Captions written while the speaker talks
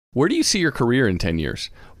Where do you see your career in 10 years?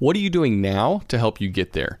 What are you doing now to help you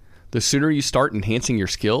get there? The sooner you start enhancing your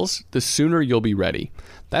skills, the sooner you'll be ready.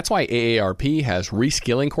 That's why AARP has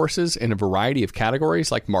reskilling courses in a variety of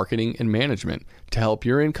categories like marketing and management to help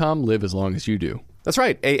your income live as long as you do. That's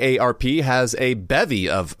right. AARP has a bevy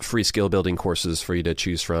of free skill building courses for you to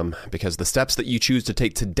choose from because the steps that you choose to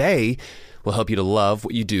take today will help you to love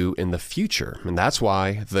what you do in the future. And that's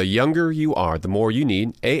why the younger you are, the more you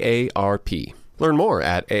need AARP. Learn more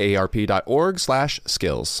at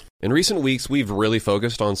aarp.org/skills. In recent weeks, we've really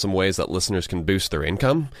focused on some ways that listeners can boost their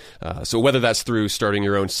income. So whether that's through starting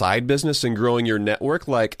your own side business and growing your network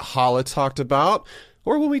like Hala talked about,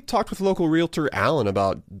 or when we talked with local realtor Alan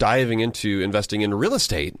about diving into investing in real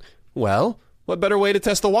estate, well, what better way to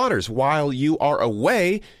test the waters? While you are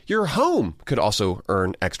away, your home could also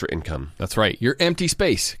earn extra income. That's right. Your empty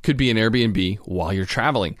space could be an Airbnb while you're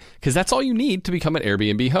traveling, because that's all you need to become an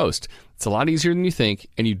Airbnb host. It's a lot easier than you think,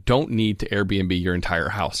 and you don't need to Airbnb your entire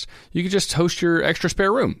house. You can just host your extra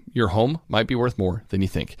spare room. Your home might be worth more than you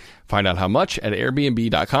think. Find out how much at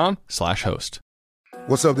airbnb.com/host.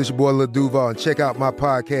 What's up, this your boy Lil Duval, and check out my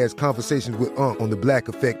podcast, Conversations with Unc, on the Black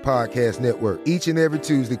Effect Podcast Network. Each and every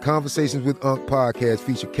Tuesday, Conversations with Unc podcast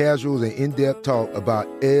feature casual and in-depth talk about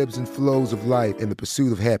ebbs and flows of life and the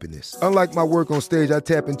pursuit of happiness. Unlike my work on stage, I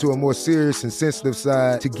tap into a more serious and sensitive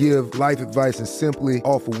side to give life advice and simply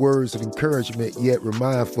offer words of encouragement, yet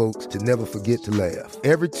remind folks to never forget to laugh.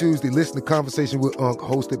 Every Tuesday, listen to Conversations with Unc,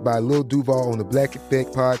 hosted by Lil Duval on the Black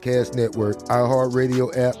Effect Podcast Network,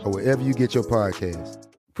 iHeartRadio app, or wherever you get your podcasts.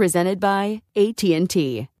 Presented by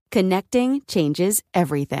AT&T. Connecting changes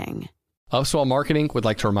everything. Upswell Marketing would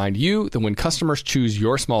like to remind you that when customers choose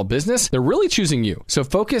your small business, they're really choosing you. So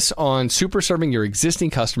focus on super serving your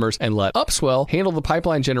existing customers and let Upswell handle the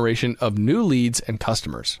pipeline generation of new leads and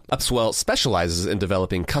customers. Upswell specializes in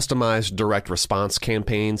developing customized direct response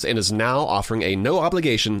campaigns and is now offering a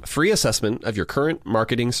no-obligation free assessment of your current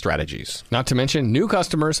marketing strategies. Not to mention, new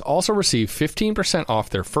customers also receive 15% off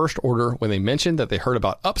their first order when they mention that they heard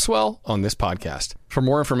about Upswell on this podcast. For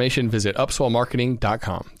more information, visit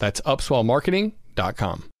upswellmarketing.com. That's upswellmarketing.com.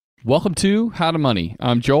 Welcome to How to Money.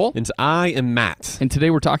 I'm Joel. And I am Matt. And today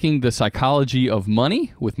we're talking the psychology of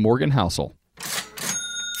money with Morgan Housel.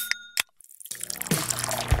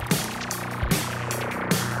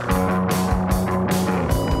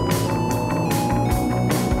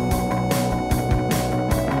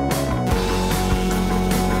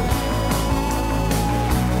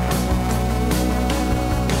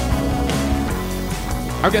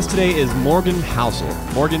 Our guest today is Morgan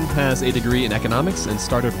Housel. Morgan has a degree in economics and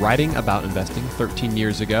started writing about investing 13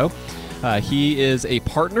 years ago. He is a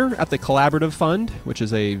partner at the Collaborative Fund, which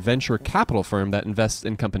is a venture capital firm that invests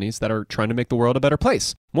in companies that are trying to make the world a better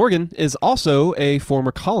place. Morgan is also a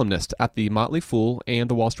former columnist at the Motley Fool and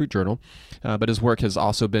the Wall Street Journal, but his work has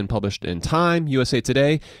also been published in Time, USA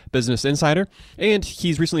Today, Business Insider, and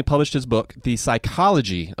he's recently published his book, The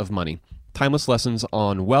Psychology of Money: Timeless Lessons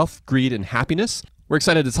on Wealth, Greed, and Happiness. We're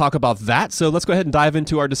excited to talk about that, so let's go ahead and dive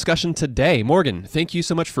into our discussion today. Morgan, thank you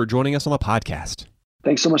so much for joining us on the podcast.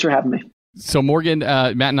 Thanks so much for having me. So Morgan,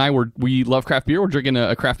 Matt and I, we love craft beer. We're drinking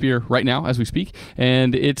a craft beer right now as we speak,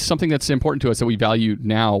 and it's something that's important to us that we value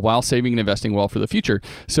now while saving and investing well for the future.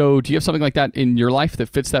 So do you have something like that in your life that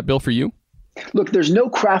fits that bill for you? Look, there's no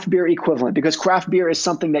craft beer equivalent because craft beer is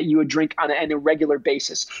something that you would drink on a regular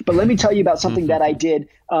basis. But let me tell you about something that I did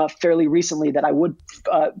fairly recently that I would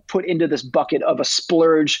put into this bucket of a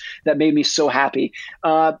splurge that made me so happy.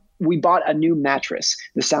 We bought a new mattress.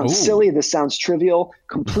 This sounds silly. This sounds trivial.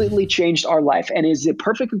 Completely changed our life and is the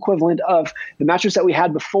perfect equivalent of the mattress that we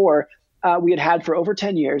had before. We had for over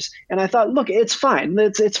 10 years. And I thought, look, it's fine.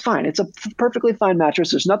 It's fine. It's a perfectly fine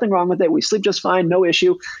mattress. There's nothing wrong with it. We sleep just fine. No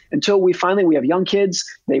issue until we have young kids.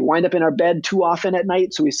 They wind up in our bed too often at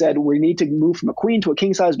night. So we said, we need to move from a queen to a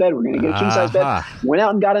king size bed. We're going to get a king size bed. Went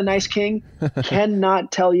out and got a nice king.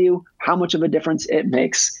 Cannot tell you how much of a difference it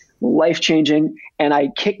makes. Life-changing, and I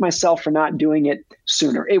kick myself for not doing it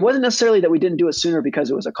sooner. It wasn't necessarily that we didn't do it sooner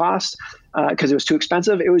because it was a cost, because it was too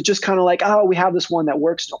expensive. It was just kind of like, oh, we have this one that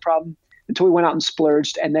works, no problem, until we went out and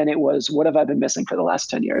splurged, and then it was, what have I been missing for the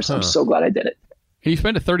last 10 years? I'm so glad I did it. And you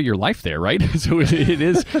spent a third of your life there, right? So it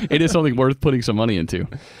is something worth putting some money into.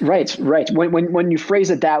 Right. When you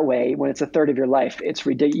phrase it that way, when it's a third of your life, it's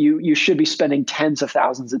ridiculous. You should be spending tens of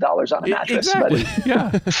thousands of dollars on a mattress. Exactly. But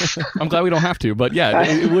yeah. I'm glad we don't have to, but yeah,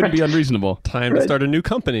 it wouldn't be unreasonable. Time to start a new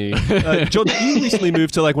company. Joel, you recently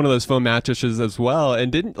moved to one of those foam mattresses as well,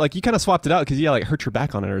 and didn't you kind of swapped it out because you hurt your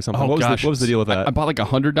back on it or something. What was the deal with that? I bought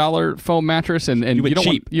 $100 foam mattress, and you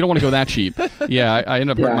don't want to go that cheap. Yeah, I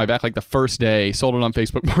ended up hurting my back the first day. Sold sold it on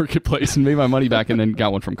Facebook Marketplace and made my money back, and then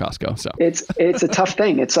got one from Costco. So it's a tough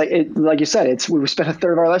thing. It's like you said, we spent a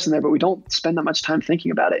third of our lives in there, but we don't spend that much time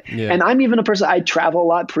thinking about it. Yeah. And I'm even a person, I travel a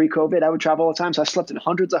lot pre-COVID. I would travel all the time. So I slept in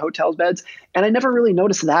hundreds of hotels beds, and I never really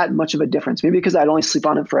noticed that much of a difference. Maybe because I'd only sleep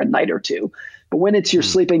on it for a night or two. But when it's you're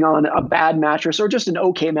sleeping on a bad mattress or just an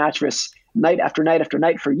okay mattress night after night after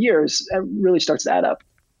night for years, it really starts to add up.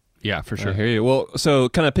 Yeah, for sure. I hear you. Well, so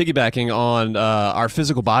kind of piggybacking on our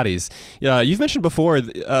physical bodies, you've mentioned before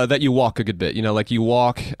that you walk a good bit. Like you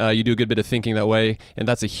walk, you do a good bit of thinking that way, and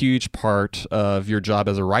that's a huge part of your job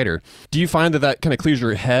as a writer. Do you find that kind of clears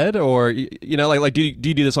your head, or like do you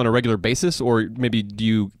do this on a regular basis, or maybe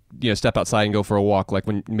do you step outside and go for a walk, like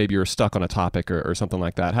when maybe you're stuck on a topic or something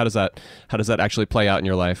like that? How does that actually play out in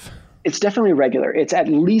your life? It's definitely regular. It's at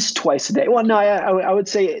least twice a day. Well, no, I would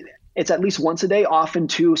say it's at least once a day, often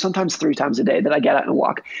 2, sometimes 3 times a day that I get out and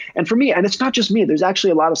walk. And for me, and it's not just me, there's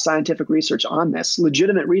actually a lot of scientific research on this,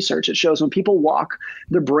 legitimate research. It shows when people walk,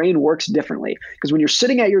 their brain works differently. Because when you're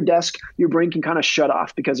sitting at your desk, your brain can kind of shut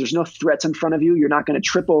off because there's no threats in front of you. You're not going to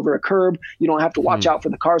trip over a curb. You don't have to watch out for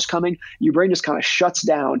the cars coming. Your brain just kind of shuts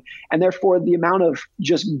down. And therefore, the amount of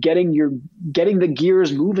just getting the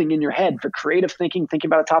gears moving in your head for creative thinking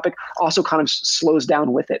about a topic also kind of slows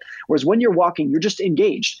down with it. Whereas when you're walking, you're just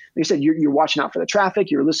engaged. Like I said, you're watching out for the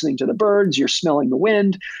traffic, you're listening to the birds, you're smelling the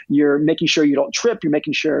wind, you're making sure you don't trip, you're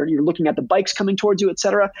making sure you're looking at the bikes coming towards you, et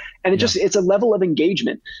cetera. And it's a level of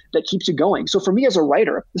engagement that keeps you going. So for me as a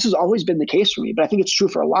writer, this has always been the case for me, but I think it's true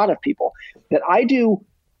for a lot of people, that I do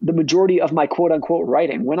the majority of my quote unquote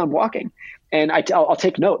writing when I'm walking. And I'll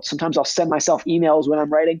take notes. Sometimes I'll send myself emails when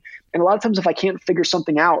I'm writing. And a lot of times if I can't figure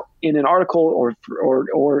something out in an article or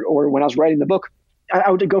when I was writing the book, I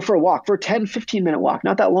would go for a walk, for a 10, 15-minute walk,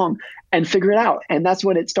 not that long, and figure it out. And that's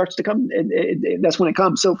when it starts to come. That's when it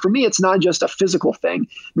comes. So for me, it's not just a physical thing.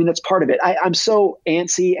 I mean, that's part of it. I'm so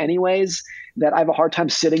antsy anyways that I have a hard time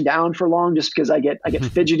sitting down for long just because I get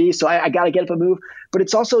fidgety. So I got to get up and move. But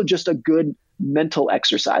it's also just a good mental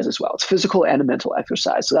exercise as well. It's physical and a mental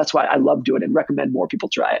exercise. So that's why I love doing it and recommend more people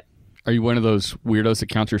try it. Are you one of those weirdos that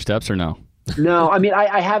counts your steps or no? No, I mean,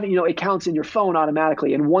 I haven't, it counts in your phone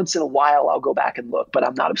automatically. And once in a while, I'll go back and look, but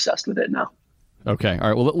I'm not obsessed with it now. Okay. All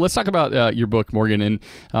right. Well, let's talk about your book, Morgan, and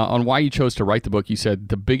on why you chose to write the book. You said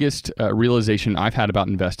the biggest realization I've had about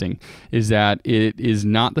investing is that it is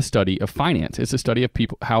not the study of finance. It's a study of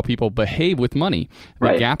how people behave with money.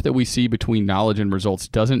 The gap that we see between knowledge and results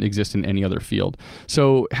doesn't exist in any other field.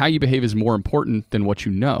 So how you behave is more important than what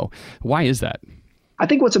you know. Why is that? I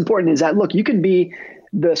think what's important is that, look, you can be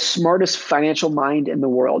the smartest financial mind in the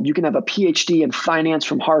world. You can have a PhD in finance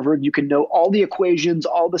from Harvard. You can know all the equations,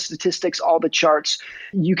 all the statistics, all the charts.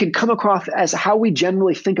 You can come across as how we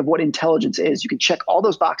generally think of what intelligence is. You can check all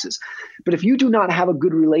those boxes. But if you do not have a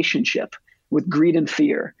good relationship with greed and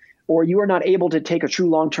fear, or you are not able to take a true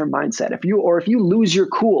long-term mindset, if you lose your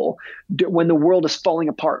cool when the world is falling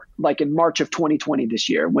apart, like in March of 2020 this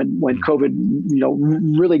year, when COVID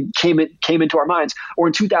really came into our minds, or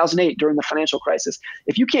in 2008 during the financial crisis,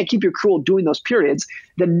 if you can't keep your cool during those periods,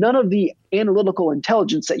 then none of the analytical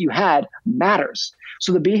intelligence that you had matters.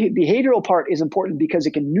 So the behavioral part is important because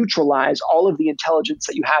it can neutralize all of the intelligence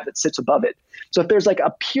that you have that sits above it. So if there's like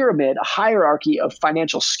a pyramid, a hierarchy of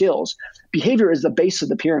financial skills, behavior is the base of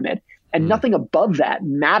the pyramid, and nothing above that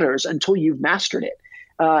matters until you've mastered it.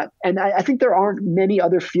 And I think there aren't many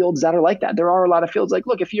other fields that are like that. There are a lot of fields like,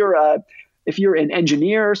 look, if you're an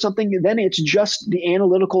engineer or something, then it's just the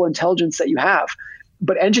analytical intelligence that you have.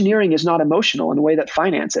 But engineering is not emotional in the way that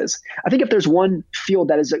finance is. I think if there's one field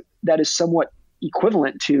that is somewhat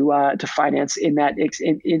equivalent to finance in that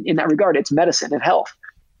regard, it's medicine and health,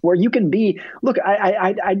 where you can be. Look,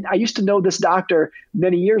 I used to know this doctor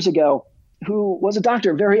many years ago who was a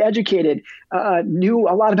doctor, very educated, knew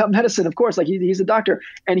a lot about medicine, of course, like he's a doctor,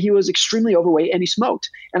 and he was extremely overweight and he smoked.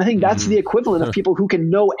 And I think that's the equivalent of people who can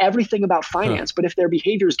know everything about finance, but if their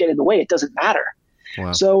behaviors get in the way, it doesn't matter.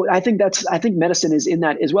 Wow. So I think medicine is in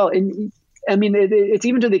that as well. And I mean, it's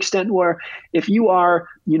even to the extent where if you are,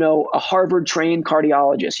 a Harvard trained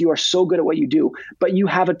cardiologist, you are so good at what you do, but you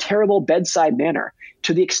have a terrible bedside manner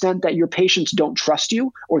to the extent that your patients don't trust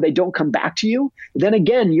you or they don't come back to you, then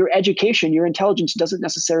again, your education, your intelligence doesn't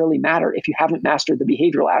necessarily matter if you haven't mastered the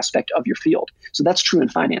behavioral aspect of your field. So that's true in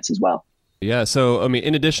finance as well. Yeah. So, I mean,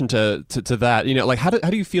 in addition to that, like how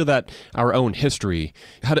do you feel that our own history,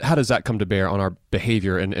 how does that come to bear on our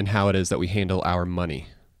behavior and how it is that we handle our money?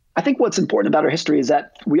 I think what's important about our history is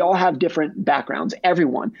that we all have different backgrounds,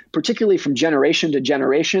 everyone, particularly from generation to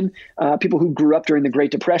generation, people who grew up during the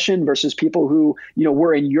Great Depression versus people who,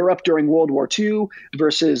 were in Europe during World War II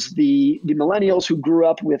versus the millennials who grew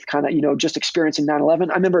up with kind of, just experiencing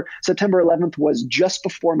 9/11. I remember September 11th was just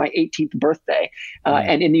before my 18th birthday.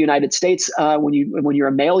 And in the United States, when you're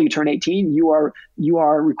a male, you turn 18, you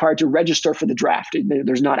are required to register for the draft.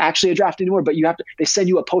 There's not actually a draft anymore, but they send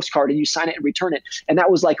you a postcard and you sign it and return it. And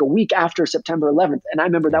that was like a week after September 11th. And I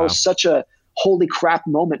remember that was such a holy crap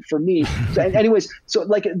moment for me. Anyways, so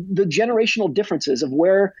like the generational differences of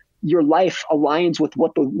where your life aligns with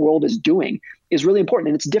what the world is doing is really important.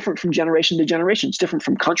 And it's different from generation to generation. It's different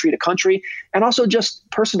from country to country. And also just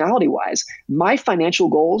personality wise, my financial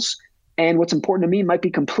goals and what's important to me might be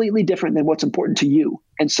completely different than what's important to you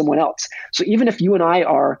and someone else. So even if you and I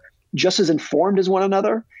are just as informed as one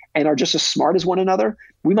another and are just as smart as one another,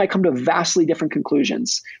 we might come to vastly different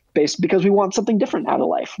conclusions because we want something different out of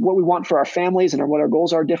life. What we want for our families and what our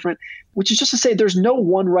goals are different, which is just to say there's no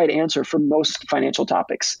one right answer for most financial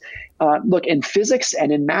topics. Look, in physics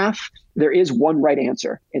and in math, there is one right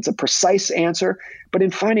answer. It's a precise answer. But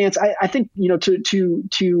in finance, I think,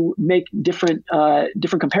 to make different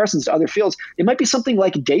comparisons to other fields, it might be something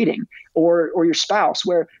like dating or your spouse,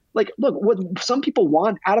 where like, look, what some people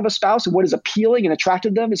want out of a spouse and what is appealing and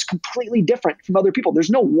attractive to them is completely different from other people. There's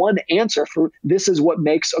no one answer for this is what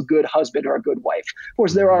makes a good husband or a good wife. Of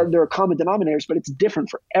course, there are common denominators, but it's different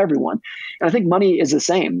for everyone. And I think money is the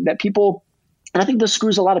same, that people, and I think this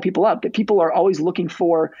screws a lot of people up, that people are always looking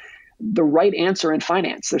for the right answer in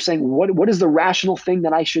finance. They're saying, what is the rational thing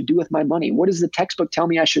that I should do with my money? What does the textbook tell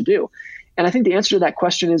me I should do? And I think the answer to that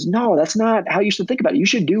question is no, that's not how you should think about it. You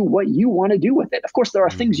should do what you want to do with it. Of course, there are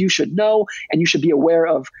things you should know, and you should be aware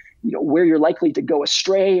of, where you're likely to go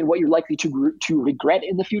astray and what you're likely to regret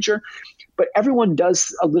in the future. But everyone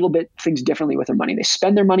does a little bit things differently with their money. They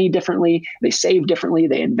spend their money differently, they save differently,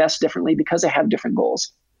 they invest differently because they have different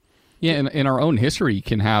goals. Yeah, and our own history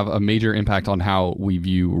can have a major impact on how we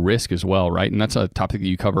view risk as well, right? And that's a topic that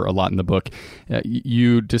you cover a lot in the book.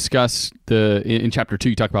 You discuss in chapter 2,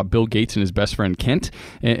 you talk about Bill Gates and his best friend Kent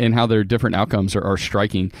and how their different outcomes are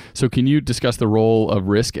striking. So can you discuss the role of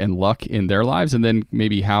risk and luck in their lives, and then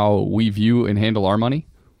maybe how we view and handle our money?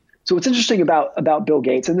 So what's interesting about Bill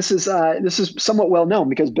Gates, and this is somewhat well known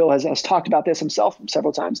because Bill has talked about this himself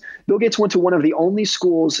several times. Bill Gates went to one of the only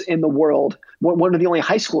schools in the world, one of the only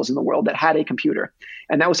high schools in the world that had a computer,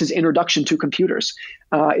 and that was his introduction to computers.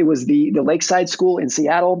 It was the Lakeside School in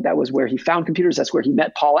Seattle. That was where he found computers. That's where he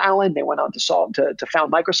met Paul Allen. They went on to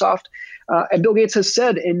found Microsoft. And Bill Gates has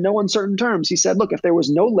said in no uncertain terms, he said, look, if there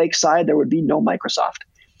was no Lakeside, there would be no Microsoft.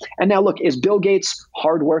 And now look, is Bill Gates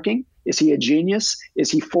hardworking? Is he a genius? Is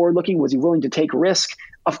he forward-looking? Was he willing to take risk?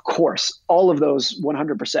 Of course, all of those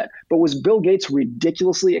 100%. But was Bill Gates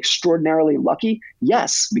ridiculously, extraordinarily lucky?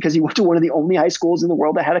 Yes, because he went to one of the only high schools in the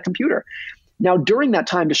world that had a computer. Now, during that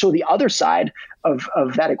time, to show the other side of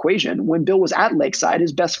that equation, when Bill was at Lakeside,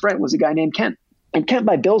 his best friend was a guy named Kent. And Kent,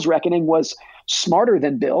 by Bill's reckoning, was smarter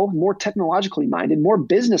than Bill, more technologically minded, more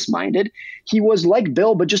business minded. He was like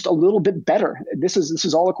Bill, but just a little bit better. This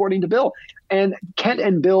is all according to Bill. And Kent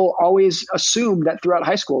and Bill always assumed that throughout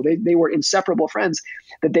high school, they were inseparable friends,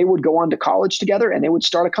 that they would go on to college together and they would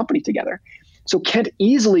start a company together. So Kent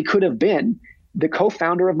easily could have been the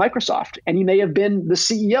co-founder of Microsoft, and he may have been the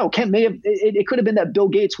CEO. Kent may have. It could have been that Bill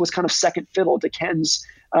Gates was kind of second fiddle to Ken's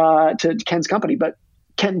company, but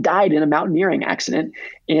Kent died in a mountaineering accident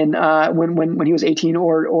when he was 18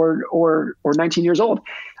 or 19 years old.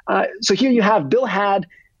 So here you have Bill had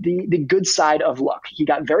the good side of luck. He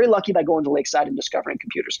got very lucky by going to Lakeside and discovering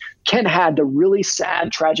computers. Kent had the really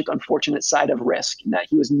sad, tragic, unfortunate side of risk, in that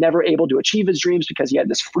he was never able to achieve his dreams because he had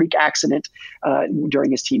this freak accident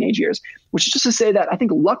during his teenage years. Which is just to say that I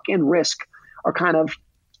think luck and risk are kind of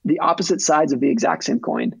the opposite sides of the exact same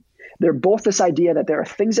coin. They're both this idea that there are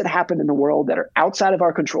things that happen in the world that are outside of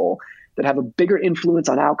our control that have a bigger influence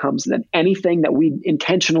on outcomes than anything that we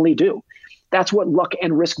intentionally do. That's what luck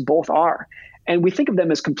and risk both are. And we think of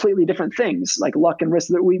them as completely different things, like luck and risk.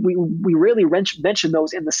 We rarely mention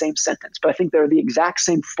those in the same sentence, but I think they're the exact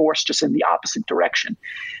same force, just in the opposite direction.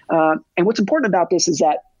 And what's important about this is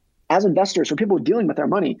that as investors, for people dealing with their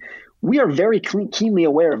money, we are very keenly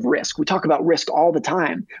aware of risk. We talk about risk all the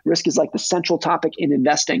time. Risk is like the central topic in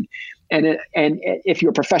investing. And if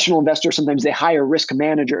you're a professional investor, sometimes they hire risk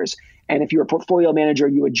managers. And if you're a portfolio manager,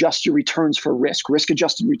 you adjust your returns for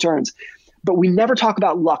risk-adjusted returns. But we never talk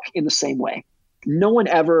about luck in the same way. No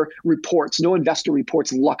investor reports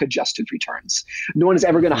luck-adjusted returns. No one is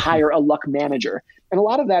ever going to hire a luck manager. And a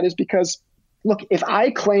lot of that is because, look, if I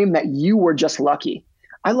claim that you were just lucky,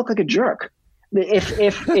 I look like a jerk.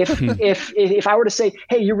 If I were to say,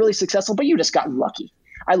 hey, you're really successful, but you just got lucky,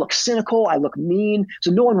 I look cynical, I look mean.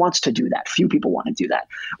 So no one wants to do that. Few people want to do that.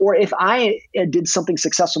 Or if I did something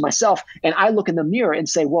successful myself and I look in the mirror and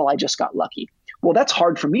say, well, I just got lucky. Well, that's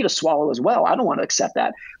hard for me to swallow as well. I don't want to accept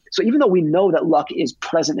that. So even though we know that luck is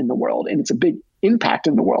present in the world and it's a big impact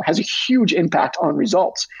in the world, has a huge impact on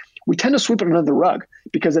results, we tend to sweep it under the rug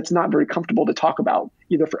because it's not very comfortable to talk about,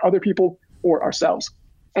 either for other people or ourselves.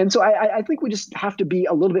 And so I think we just have to be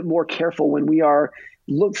a little bit more careful when we are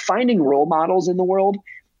finding role models in the world,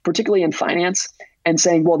 particularly in finance, and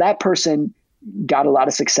saying, well, that person got a lot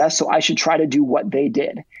of success, so I should try to do what they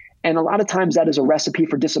did. And a lot of times that is a recipe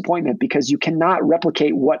for disappointment because you cannot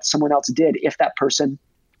replicate what someone else did if that person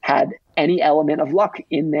had any element of luck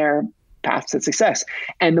in their path to success.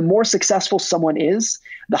 And the more successful someone is,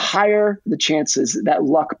 the higher the chances that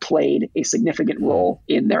luck played a significant role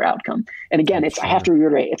in their outcome. And again, I have to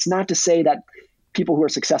reiterate, it's not to say that people who are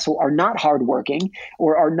successful are not hardworking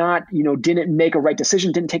or are not, didn't make a right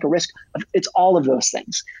decision, didn't take a risk. It's all of those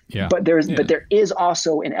things. Yeah. But there is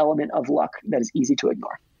also an element of luck that is easy to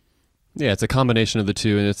ignore. Yeah, it's a combination of the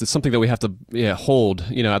two, and it's something that we have to hold,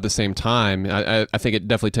 at the same time. I think it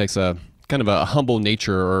definitely takes a kind of a humble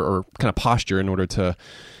nature or kind of posture in order to,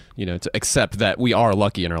 to accept that we are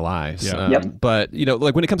lucky in our lives. Yeah. But,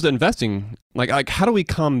 like when it comes to investing, like how do we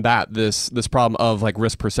combat this problem of like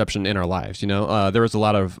risk perception in our lives? There was a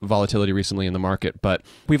lot of volatility recently in the market, but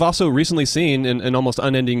we've also recently seen an almost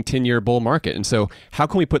unending 10-year bull market. And so how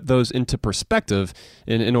can we put those into perspective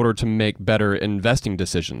in order to make better investing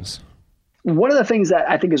decisions? One of the things that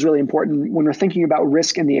I think is really important when we're thinking about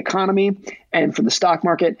risk in the economy and for the stock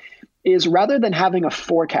market is rather than having a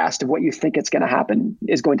forecast of what you think it's going to happen,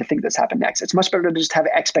 is going to think this happened next. It's much better to just have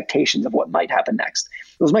expectations of what might happen next.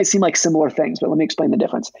 Those might seem like similar things, but let me explain the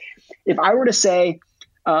difference. If I were to say,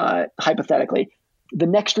 hypothetically, the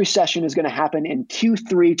next recession is going to happen in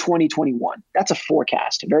Q3 2021, that's a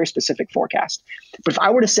forecast, a very specific forecast. But if I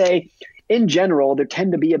were to say, in general, there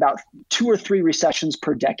tend to be about 2 or 3 recessions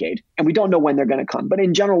per decade, and we don't know when they're going to come. But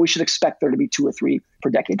in general, we should expect there to be 2 or 3 per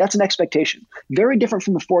decade. That's an expectation. Very different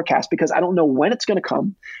from the forecast because I don't know when it's going to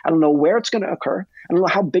come. I don't know where it's going to occur. I don't know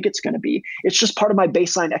how big it's going to be. It's just part of my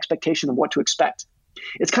baseline expectation of what to expect.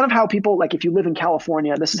 It's kind of how people, like if you live in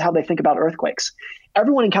California, this is how they think about earthquakes.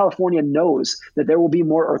 Everyone in California knows that there will be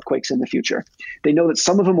more earthquakes in the future. They know that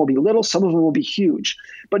some of them will be little, some of them will be huge,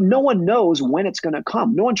 but no one knows when it's going to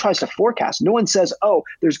come. No one tries to forecast. No one says, "Oh,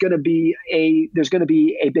 there's going to be a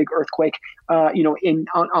big earthquake,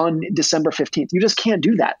 on December 15th." You just can't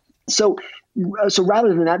do that. So rather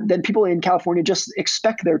than that, then people in California just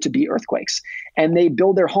expect there to be earthquakes, and they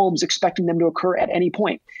build their homes expecting them to occur at any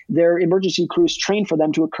point. Their emergency crews train for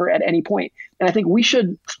them to occur at any point. And I think we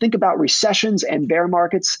should think about recessions and bear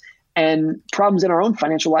markets and problems in our own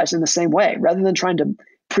financial lives in the same way, rather than trying to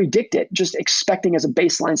predict it, just expecting as a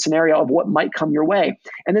baseline scenario of what might come your way.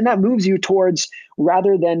 And then that moves you towards,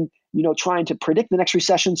 rather than trying to predict the next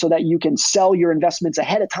recession so that you can sell your investments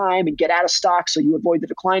ahead of time and get out of stock so you avoid the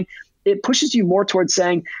decline, it pushes you more towards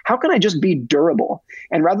saying, how can I just be durable?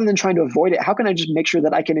 And rather than trying to avoid it, how can I just make sure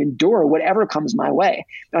that I can endure whatever comes my way?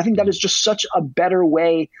 And I think that is just such a better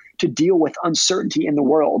way to deal with uncertainty in the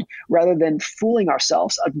world, rather than fooling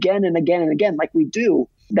ourselves again and again and again like we do,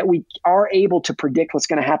 that we are able to predict what's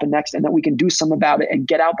going to happen next and that we can do something about it and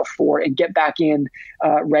get out before and get back in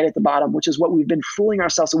right at the bottom, which is what we've been fooling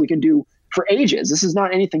ourselves that we can do for ages. This is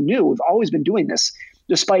not anything new. We've always been doing this,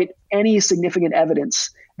 despite any significant evidence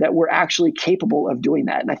that we're actually capable of doing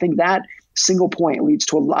that. And I think that single point leads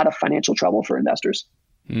to a lot of financial trouble for investors.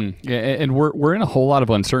 Yeah, and we're in a whole lot of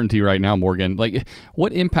uncertainty right now, Morgan. Like,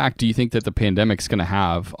 what impact do you think that the pandemic's going to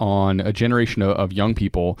have on a generation of young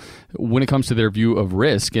people when it comes to their view of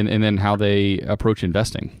risk and then how they approach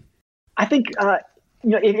investing? I think,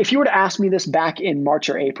 if you were to ask me this back in March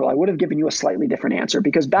or April, I would have given you a slightly different answer,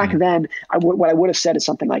 because back then, what I would have said is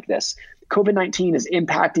something like this: COVID-19 is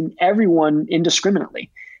impacting everyone indiscriminately.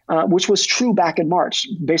 Which was true back in March.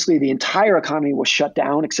 Basically, the entire economy was shut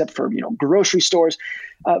down except for grocery stores.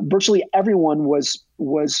 Virtually everyone was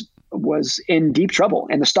in deep trouble,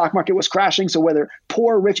 and the stock market was crashing. So whether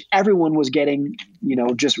poor, rich, everyone was getting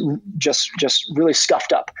just really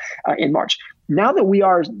scuffed up in March. Now that we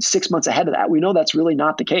are 6 months ahead of that, we know that's really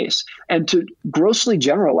not the case. And to grossly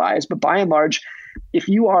generalize, but by and large, if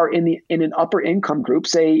you are in an upper income group,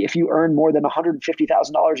 say if you earn more than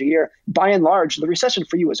 $150,000 a year, by and large, the recession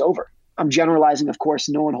for you is over. I'm generalizing, of course.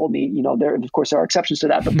 No one hold me. There are exceptions to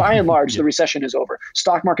that, but by and large, the recession is over.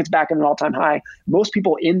 Stock market's back at an all-time high. Most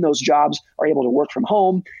people in those jobs are able to work from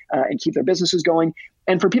home and keep their businesses going.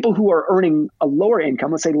 And for people who are earning a lower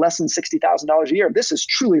income, let's say less than $60,000 a year, this is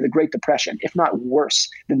truly the Great Depression, if not worse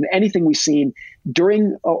than anything we've seen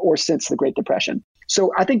during or since the Great Depression.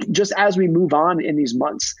 So I think just as we move on in these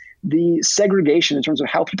months, the segregation in terms of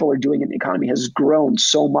how people are doing in the economy has grown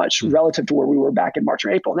so much relative to where we were back in March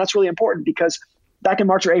or April. And that's really important because back in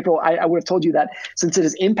March or April, I would have told you that since it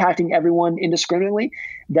is impacting everyone indiscriminately,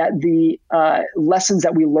 that the lessons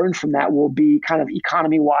that we learned from that will be kind of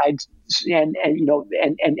economy-wide and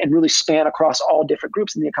really span across all different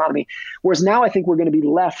groups in the economy. Whereas now I think we're going to be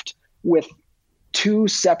left with two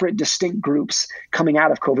separate, distinct groups coming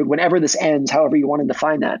out of COVID, whenever this ends, however you want to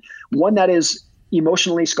define that. One that is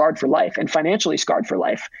emotionally scarred for life and financially scarred for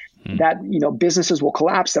life. That, businesses will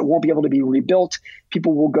collapse, that won't be able to be rebuilt.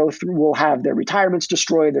 People will have their retirements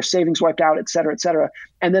destroyed, their savings wiped out, et cetera, et cetera.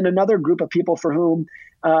 And then another group of people for whom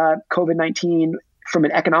COVID-19, from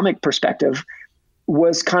an economic perspective,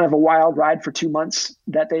 was kind of a wild ride for 2 months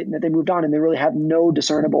that they moved on, and they really have no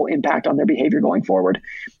discernible impact on their behavior going forward.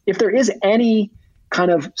 If there is any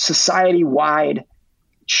kind of society-wide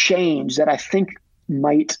change that I think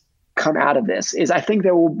might come out of this, is I think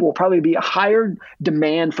there will probably be a higher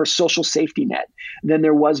demand for social safety net than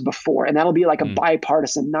there was before. And that'll be like a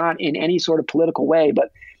bipartisan, not in any sort of political way.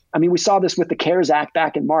 But I mean, we saw this with the CARES Act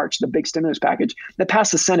back in March, the big stimulus package that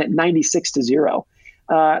passed the Senate 96-0.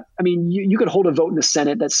 I mean, you could hold a vote in the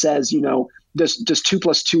Senate that says, does 2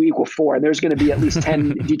 + 2 = 4? And there's going to be at least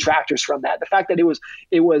 10 detractors from that. The fact that it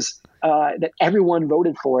was that everyone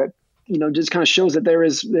voted for it, just kind of shows that there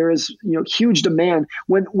is huge demand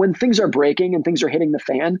when things are breaking and things are hitting the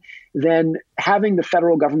fan. Then having the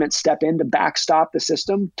federal government step in to backstop the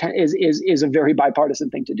system is a very bipartisan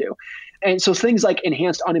thing to do. And so things like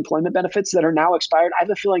enhanced unemployment benefits that are now expired, I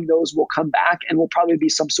have a feeling those will come back and will probably be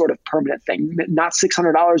some sort of permanent thing. Not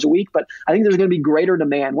 $600 a week, but I think there's going to be greater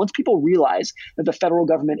demand once people realize that the federal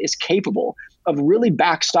government is capable of really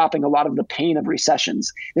backstopping a lot of the pain of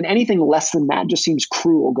recessions. Then anything less than that just seems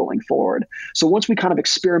cruel going forward. So once we kind of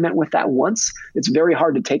experiment with that once, it's very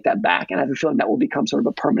hard to take that back. And I have a feeling that will become sort of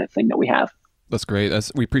a permanent thing that we have. That's great.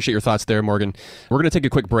 We appreciate your thoughts there, Morgan. We're going to take a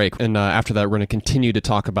quick break, and after that, we're going to continue to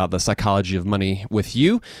talk about the psychology of money with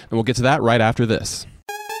you, and we'll get to that right after this.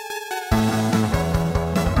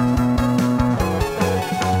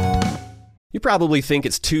 You probably think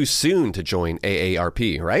it's too soon to join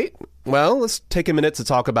AARP, right? Well, let's take a minute to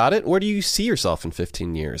talk about it. Where do you see yourself in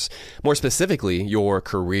 15 years? More specifically, your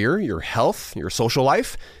career, your health, your social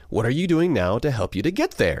life. What are you doing now to help you to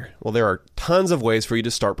get there? Well, there are tons of ways for you to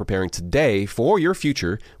start preparing today for your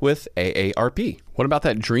future with AARP. What about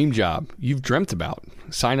that dream job you've dreamt about?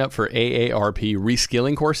 Sign up for AARP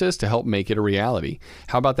reskilling courses to help make it a reality.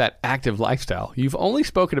 How about that active lifestyle you've only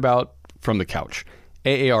spoken about from the couch?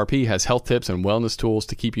 AARP has health tips and wellness tools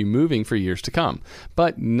to keep you moving for years to come.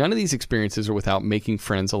 But none of these experiences are without making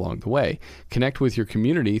friends along the way. Connect with your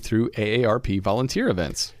community through AARP volunteer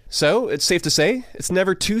events. So it's safe to say it's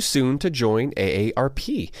never too soon to join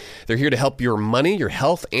AARP. They're here to help your money, your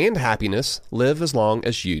health, and happiness live as long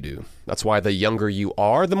as you do. That's why the younger you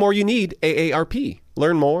are, the more you need AARP.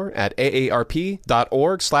 Learn more at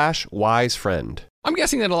aarp.org/wisefriend. I'm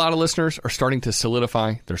guessing that a lot of listeners are starting to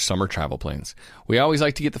solidify their summer travel plans. We always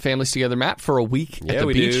like to get the families together, Matt, for a week at the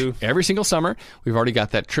beach every single summer. We've already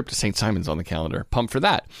got that trip to St. Simon's on the calendar. Pumped for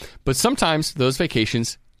that. But sometimes those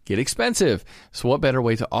vacations get expensive. So what better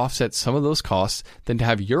way to offset some of those costs than to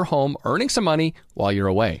have your home earning some money while you're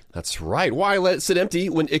away? That's right. Why let it sit empty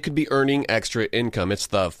when it could be earning extra income? It's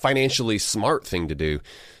the financially smart thing to do.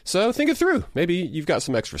 So think it through. Maybe you've got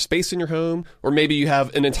some extra space in your home, or maybe you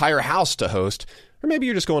have an entire house to host. Or maybe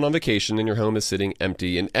you're just going on vacation and your home is sitting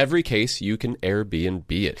empty. In every case, you can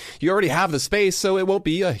Airbnb it. You already have the space, so it won't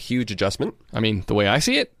be a huge adjustment. I mean, the way I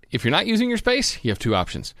see it, if you're not using your space, you have two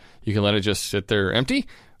options. You can let it just sit there empty,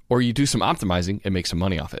 or you do some optimizing and make some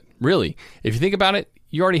money off it. Really, if you think about it,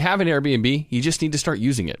 you already have an Airbnb. You just need to start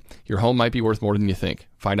using it. Your home might be worth more than you think.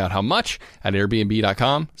 Find out how much at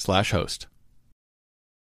airbnb.com/host.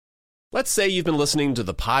 Let's say you've been listening to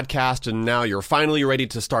the podcast and now you're finally ready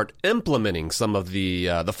to start implementing some of the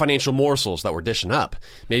financial morsels that we're dishing up.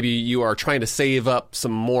 Maybe you are trying to save up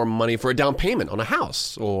some more money for a down payment on a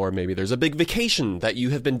house, or maybe there's a big vacation that you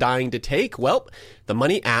have been dying to take. Well, the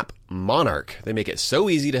money app Monarch. They make it so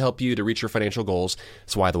easy to help you to reach your financial goals.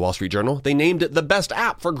 That's why the Wall Street Journal, they named it the best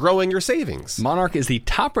app for growing your savings. Monarch is the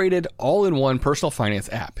top-rated all-in-one personal finance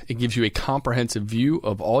app. It gives you a comprehensive view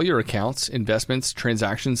of all your accounts, investments,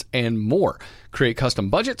 transactions, and more. Create custom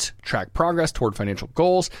budgets, track progress toward financial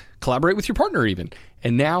goals, collaborate with your partner even.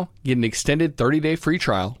 And now get an extended 30-day free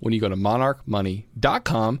trial when you go to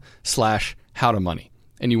monarchmoney.com/howtomoney.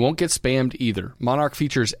 And you won't get spammed either. Monarch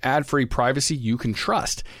features ad-free privacy you can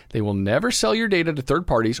trust. They will never sell your data to third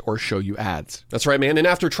parties or show you ads. That's right, man. And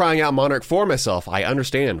after trying out Monarch for myself, I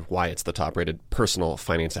understand why it's the top-rated personal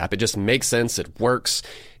finance app. It just makes sense. It works.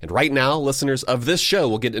 And right now, listeners of this show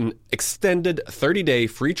will get an extended 30-day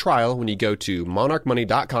free trial when you go to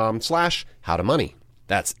monarchmoney.com/howtomoney.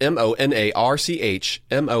 That's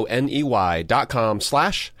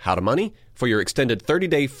monarchmoney.com/howtomoney for your extended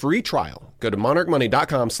 30-day free trial. Go to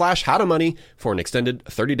monarchmoney.com/howtomoney for an extended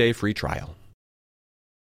 30-day free trial.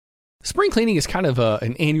 Spring cleaning is kind of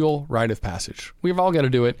an annual rite of passage. We've all got to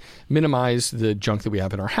do it, minimize the junk that we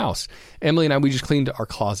have in our house. Emily and I, we just cleaned our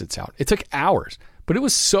closets out. It took hours, but it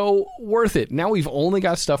was so worth it. Now we've only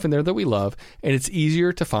got stuff in there that we love, and it's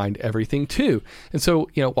easier to find everything too. And so,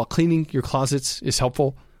 while cleaning your closets is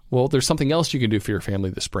helpful, well, there's something else you can do for your family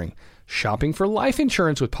this spring. Shopping for life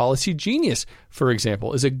insurance with Policy Genius, for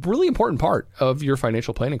example, is a really important part of your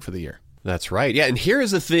financial planning for the year. That's right. Yeah, and here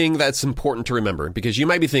is the thing that's important to remember, because you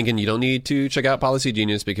might be thinking you don't need to check out Policy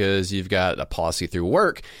Genius because you've got a policy through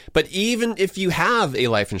work. But even if you have a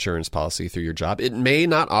life insurance policy through your job, it may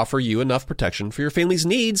not offer you enough protection for your family's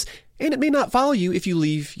needs, and it may not follow you if you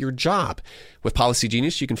leave your job. With Policy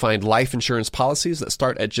Genius, you can find life insurance policies that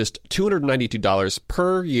start at just $292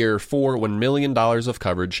 per year for $1 million of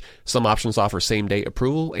coverage. Some options offer same-day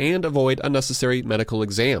approval and avoid unnecessary medical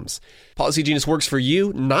exams. Policy Genius works for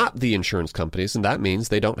you, not the insurance companies, and that means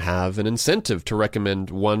they don't have an incentive to recommend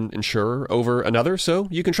one insurer over another, so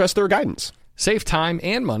you can trust their guidance. Save time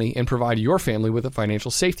and money and provide your family with a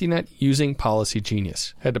financial safety net using Policy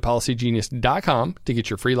Genius. Head to policygenius.com to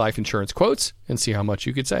get your free life insurance quotes and see how much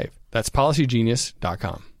you could save. That's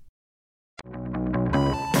policygenius.com.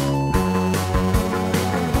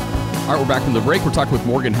 All right, we're back from the break. We're talking with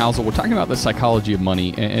Morgan Housel. We're talking about the psychology of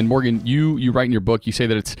money. And Morgan, you write in your book, you say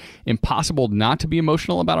that it's impossible not to be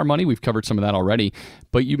emotional about our money. We've covered some of that already.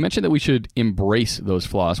 But you mentioned that we should embrace those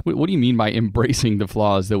flaws. What do you mean by embracing the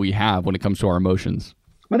flaws that we have when it comes to our emotions?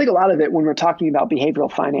 I think a lot of it, when we're talking about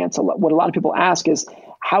behavioral finance, what a lot of people ask is,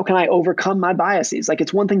 how can I overcome my biases? Like,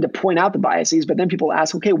 it's one thing to point out the biases, but then people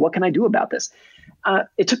ask, okay, what can I do about this?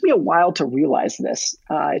 It took me a while to realize this.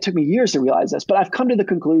 It took me years to realize this, but I've come to the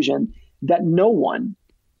conclusion that no one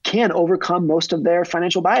can overcome most of their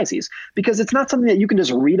financial biases, because it's not something that you can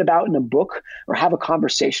just read about in a book or have a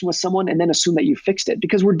conversation with someone and then assume that you fixed it,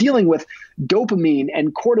 because we're dealing with dopamine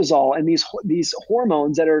and cortisol and these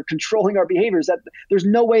hormones that are controlling our behaviors, that there's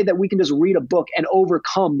no way that we can just read a book and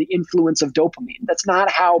overcome the influence of dopamine. That's not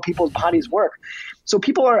how people's bodies work. So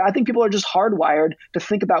I think people are just hardwired to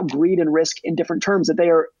think about greed and risk in different terms that they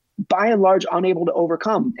are by and large unable to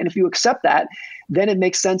overcome. And if you accept that, then it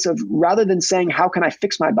makes sense of, rather than saying, how can I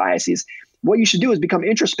fix my biases? What you should do is become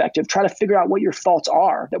introspective, try to figure out what your faults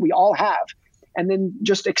are that we all have, and then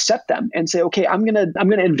just accept them and say, okay, I'm going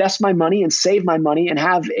to invest my money and save my money and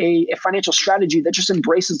have a financial strategy that just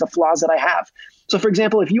embraces the flaws that I have. So for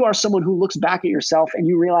example, if you are someone who looks back at yourself and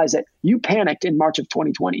you realize that you panicked in March of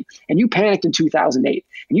 2020, and you panicked in 2008,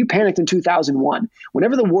 and you panicked in 2001,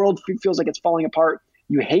 whenever the world feels like it's falling apart,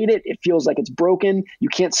 you hate it. It feels like it's broken. You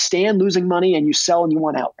can't stand losing money, and you sell and you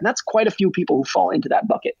want out. And that's quite a few people who fall into that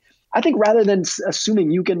bucket. I think rather than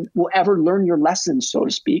assuming you will ever learn your lessons, so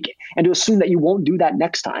to speak, and to assume that you won't do that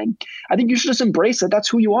next time, I think you should just embrace that that's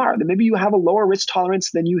who you are, that maybe you have a lower risk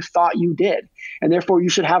tolerance than you thought you did. And therefore, you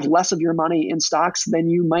should have less of your money in stocks than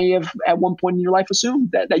you may have at one point in your life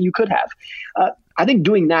assumed that you could have. I think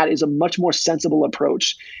doing that is a much more sensible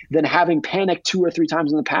approach than having panicked 2 or 3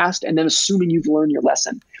 times in the past and then assuming you've learned your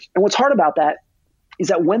lesson. And what's hard about that is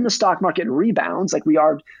that when the stock market rebounds, like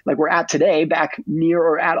we're at today, back near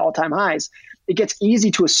or at all-time highs, it gets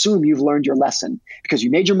easy to assume you've learned your lesson because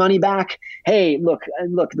you made your money back. Hey, look,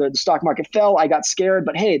 the stock market fell. I got scared,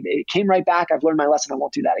 but hey, it came right back. I've learned my lesson. I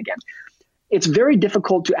won't do that again. It's very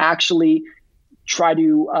difficult to actually try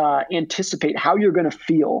to anticipate how you're going to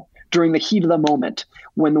feel during the heat of the moment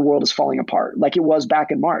when the world is falling apart, like it was back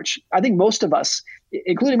in March. I think most of us,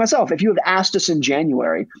 including myself, if you have asked us in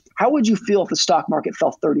January, how would you feel if the stock market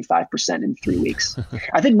fell 35% in 3 weeks?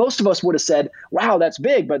 I think most of us would have said, wow, that's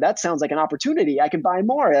big, but that sounds like an opportunity. I can buy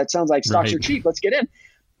more. That sounds like stocks are cheap. Let's get in.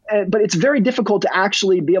 But it's very difficult to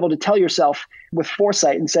actually be able to tell yourself, with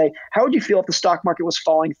foresight and say, how would you feel if the stock market was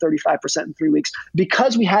falling 35% in 3 weeks?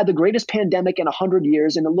 Because we had the greatest pandemic in 100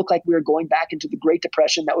 years, and it looked like we were going back into the Great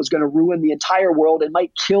Depression that was going to ruin the entire world and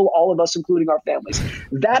might kill all of us, including our families.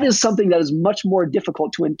 That is something that is much more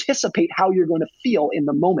difficult to anticipate how you're going to feel in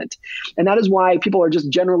the moment. And that is why people are just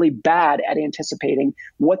generally bad at anticipating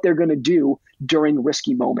what they're going to do during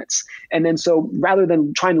risky moments. And then so rather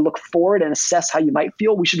than trying to look forward and assess how you might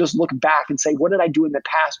feel, we should just look back and say, what did I do in the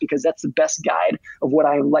past? Because that's the best guide of what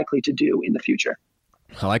I am likely to do in the future.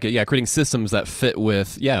 I like it. Yeah, creating systems that fit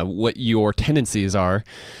with what your tendencies are,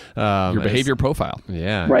 your behavior profile.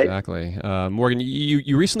 Yeah, right. Exactly. Morgan,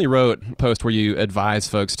 you recently wrote a post where you advise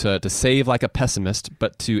folks to save like a pessimist,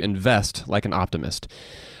 but to invest like an optimist.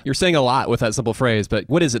 You're saying a lot with that simple phrase, but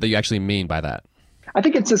what is it that you actually mean by that? I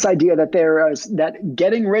think it's this idea that that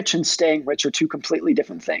getting rich and staying rich are two completely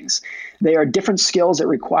different things. They are different skills that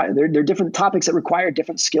require, they're different topics that require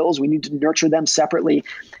different skills. We need to nurture them separately.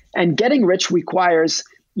 And getting rich requires,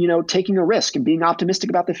 taking a risk and being optimistic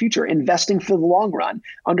about the future, investing for the long run,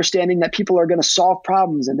 understanding that people are going to solve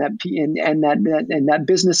problems and that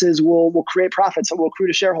businesses will create profits that will accrue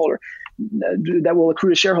to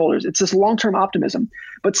shareholders. It's this long-term optimism.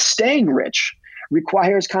 But staying rich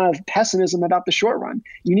requires kind of pessimism about the short run.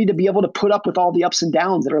 You need to be able to put up with all the ups and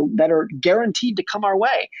downs that are guaranteed to come our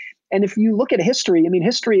way. And if you look at history,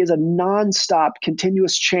 history is a nonstop,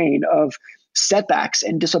 continuous chain of setbacks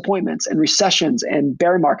and disappointments and recessions and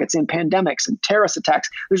bear markets and pandemics and terrorist attacks.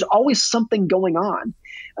 There's always something going on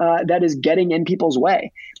that is getting in people's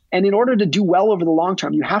way. And in order to do well over the long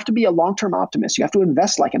term, you have to be a long-term optimist. You have to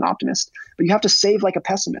invest like an optimist, but you have to save like a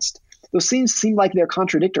pessimist. Those things seem like they're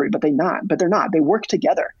contradictory, but they're not. They work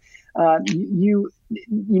together.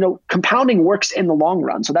 Compounding works in the long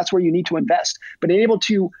run. So that's where you need to invest. But being able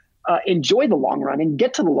to enjoy the long run and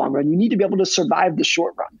get to the long run, you need to be able to survive the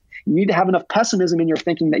short run. You need to have enough pessimism in your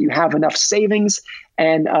thinking that you have enough savings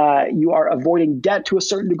and you are avoiding debt to a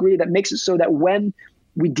certain degree that makes it so that when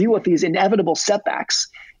we deal with these inevitable setbacks,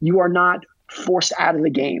 you are not forced out of the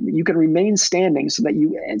game. You can remain standing so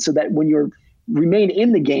that when you're remain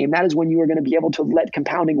in the game, that is when you are going to be able to let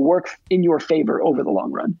compounding work in your favor over the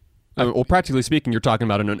long run. Well, practically speaking, you're talking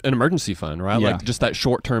about an emergency fund, right? Yeah. Like just that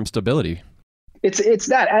short-term stability. It's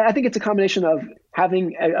that. I think it's a combination of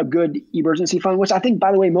having a good emergency fund, which I think,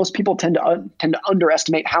 by the way, most people tend to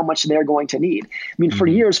underestimate how much they're going to need. For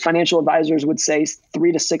years, financial advisors would say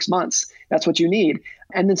 3 to 6 months. That's what you need.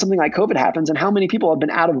 And then something like COVID happens, and how many people have been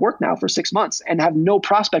out of work now for 6 months and have no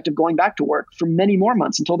prospect of going back to work for many more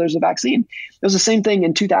months until there's a vaccine? It was the same thing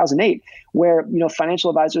in 2008, where financial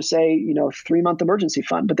advisors say 3-month emergency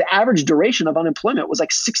fund, but the average duration of unemployment was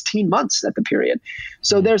like 16 months at the period.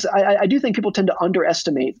 So I do think people tend to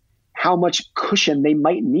underestimate how much cushion they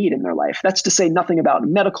might need in their life. That's to say nothing about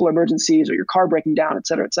medical emergencies or your car breaking down, et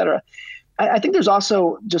cetera, et cetera. I think there's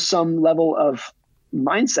also just some level of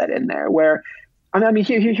mindset in there where,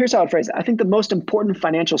 here's how I'd phrase it. I think the most important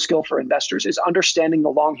financial skill for investors is understanding the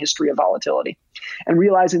long history of volatility and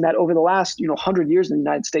realizing that over the last 100 years in the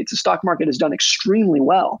United States, the stock market has done extremely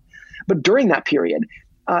well. But during that period,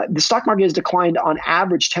 the stock market has declined on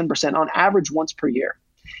average 10%, on average once per year.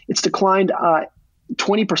 It's declined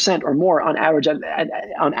 20% or more on average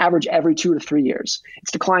every 2 to 3 years.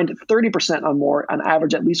 It's declined 30% or more on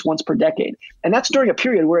average at least once per decade. And that's during a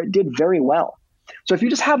period where it did very well. So if you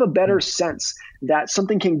just have a better sense that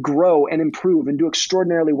something can grow and improve and do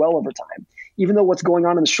extraordinarily well over time, even though what's going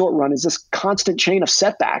on in the short run is this constant chain of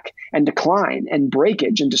setback and decline and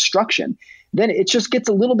breakage and destruction, then it just gets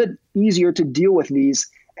a little bit easier to deal with these.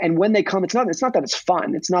 And when they come, it's not that it's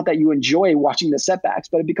fun. It's not that you enjoy watching the setbacks,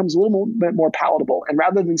 but it becomes a little bit more palatable. And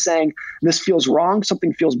rather than saying this feels wrong,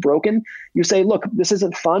 something feels broken, you say, look, this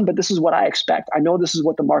isn't fun, but this is what I expect. I know this is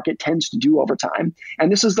what the market tends to do over time.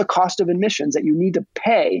 And this is the cost of admissions that you need to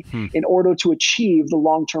pay in order to achieve the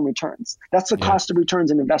long-term returns. That's the cost of returns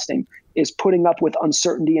in investing, is putting up with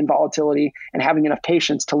uncertainty and volatility and having enough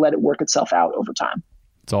patience to let it work itself out over time.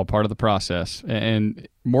 It's all part of the process. And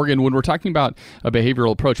Morgan, when we're talking about a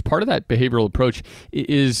behavioral approach, part of that behavioral approach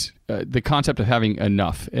is the concept of having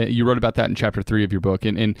enough. You wrote about that in chapter 3 of your book,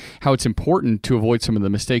 and how it's important to avoid some of the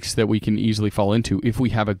mistakes that we can easily fall into if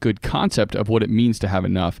we have a good concept of what it means to have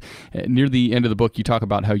enough. Near the end of the book, you talk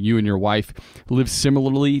about how you and your wife lived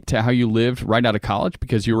similarly to how you lived right out of college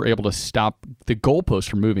because you were able to stop the goalposts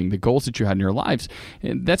from moving, the goals that you had in your lives.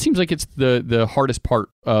 And that seems like it's the hardest part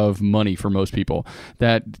of money for most people.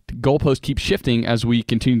 That goalposts keep shifting as we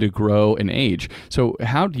continue to grow and age. So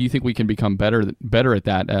how do you think we can become better at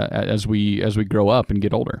that as we grow up and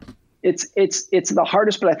get older? It's the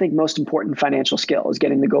hardest, but I think most important financial skill is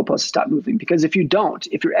getting the goalposts to stop moving. Because if you don't,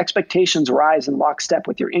 if your expectations rise in lockstep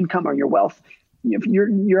with your income or your wealth,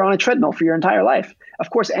 you're on a treadmill for your entire life, of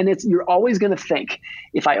course. And you're always going to think,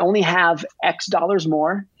 if I only have X dollars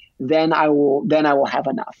more, then I will have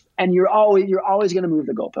enough. And you're always going to move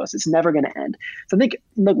the goalposts. It's never going to end. So I think,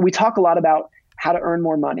 look, we talk a lot about how to earn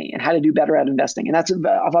more money and how to do better at investing, and that's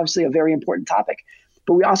obviously a very important topic.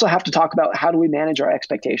 But we also have to talk about how do we manage our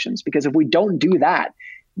expectations, because if we don't do that,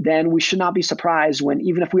 then we should not be surprised when,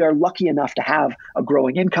 even if we are lucky enough to have a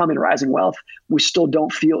growing income and rising wealth, we still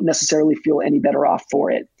don't necessarily feel any better off for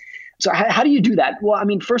it. So how do you do that? Well, I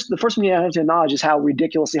mean, the first thing you have to acknowledge is how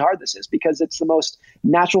ridiculously hard this is, because it's the most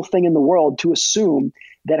natural thing in the world to assume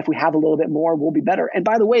that if we have a little bit more, we'll be better. And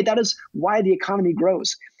by the way, that is why the economy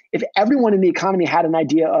grows. If everyone in the economy had an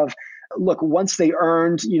idea of, look, once they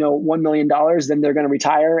earned, $1 million, then they're going to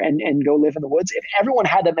retire and go live in the woods. If everyone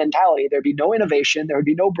had that mentality, there'd be no innovation, there would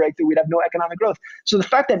be no breakthrough, we'd have no economic growth. So the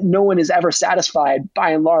fact that no one is ever satisfied by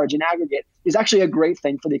and large in aggregate is actually a great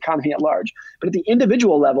thing for the economy at large. But at the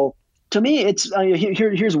individual level, to me, it's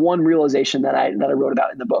here's one realization that I wrote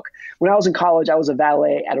about in the book. When I was in college, I was a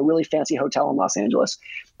valet at a really fancy hotel in Los Angeles.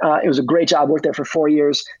 It was a great job. Worked there for 4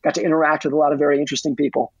 years. Got to interact with a lot of very interesting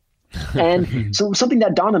people. And so something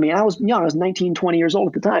that dawned on me, and I was 19, 20 years old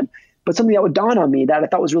at the time, but something that would dawn on me that I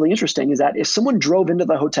thought was really interesting is that if someone drove into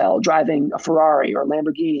the hotel driving a Ferrari or a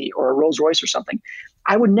Lamborghini or a Rolls Royce or something,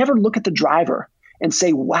 I would never look at the driver and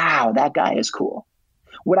say, wow, that guy is cool.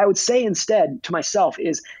 What I would say instead to myself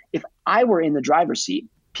is, if I were in the driver's seat,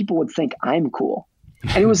 people would think I'm cool.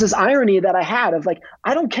 And it was this irony that I had of, like,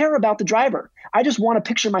 I don't care about the driver. I just want to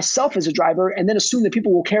picture myself as a driver and then assume that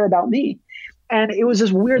people will care about me. And it was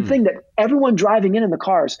this weird thing that everyone driving in the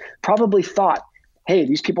cars probably thought, hey,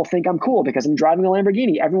 these people think I'm cool because I'm driving a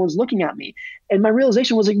Lamborghini. Everyone's looking at me. And my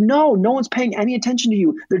realization was, like, no one's paying any attention to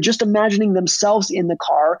you. They're just imagining themselves in the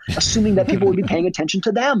car, assuming that people would be paying attention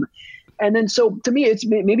to them. And then, so to me,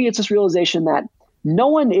 maybe it's this realization that no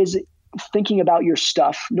one is thinking about your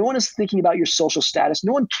stuff. No one is thinking about your social status.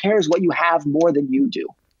 No one cares what you have more than you do.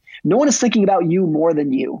 No one is thinking about you more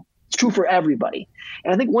than you. It's true for everybody.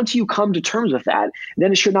 And I think once you come to terms with that,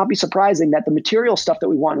 then it should not be surprising that the material stuff that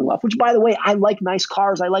we want in life, which, by the way, I like nice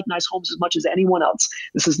cars, I like nice homes as much as anyone else.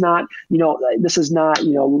 This is not,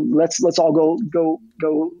 let's all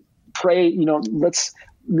go pray,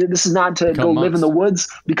 this is not to become go monks. Live in the woods,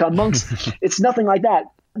 become monks. It's nothing like that.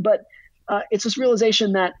 But it's this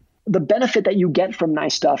realization that the benefit that you get from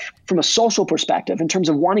nice stuff, from a social perspective, in terms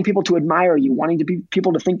of wanting people to admire you, wanting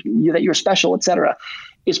people to think that you're special, et cetera,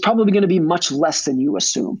 is probably going to be much less than you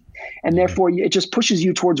assume. And therefore, it just pushes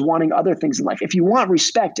you towards wanting other things in life. If you want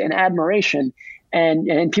respect and admiration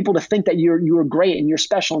and people to think that you're great and you're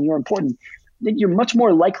special and you're important, then you're much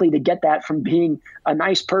more likely to get that from being a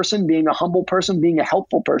nice person, being a humble person, being a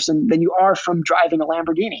helpful person, than you are from driving a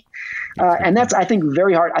Lamborghini. And that's, I think,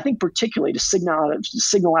 very hard. I think particularly to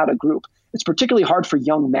signal out a group. It's particularly hard for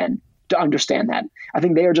young men to understand that. I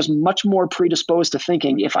think they are just much more predisposed to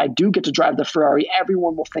thinking, if I do get to drive the Ferrari,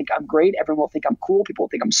 everyone will think I'm great. Everyone will think I'm cool. People will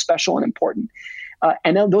think I'm special and important.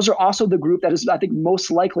 And then those are also the group that is, I think,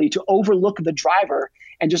 most likely to overlook the driver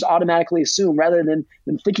and just automatically assume, rather than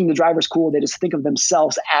thinking the driver's cool, they just think of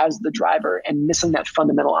themselves as the driver and missing that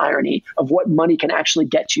fundamental irony of what money can actually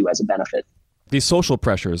get you as a benefit. These social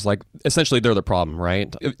pressures, like, essentially they're the problem,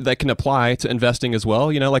 right? That can apply to investing as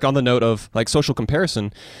well. Like, on the note of, like, social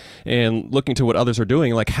comparison and looking to what others are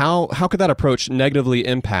doing, like, how could that approach negatively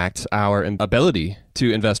impact our ability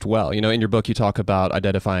to invest well? In your book, you talk about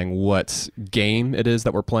identifying what game it is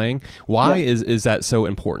that we're playing. Why is that so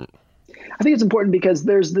important? I think it's important because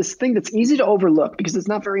there's this thing that's easy to overlook because it's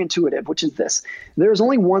not very intuitive, which is this. There's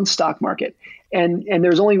only one stock market. And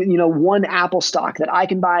there's only, one Apple stock that I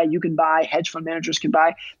can buy, you can buy, hedge fund managers can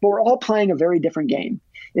buy, but we're all playing a very different game.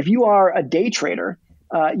 If you are a day trader,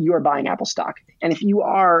 you are buying Apple stock. And if you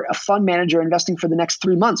are a fund manager investing for the next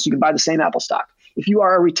 3 months, you can buy the same Apple stock. If you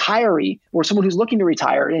are a retiree or someone who's looking to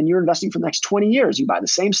retire and you're investing for the next 20 years, you buy the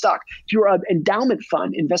same stock. If you're an endowment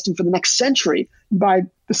fund investing for the next century, you buy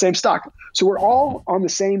the same stock. So we're all on the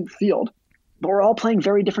same field, but we're all playing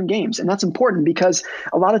very different games. And that's important because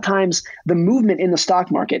a lot of times the movement in the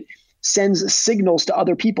stock market sends signals to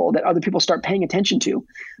other people that other people start paying attention to.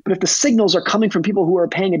 But if the signals are coming from people who are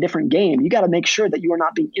playing a different game, you got to make sure that you are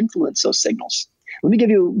not being influenced those signals. Let me give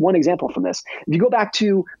you one example from this. If you go back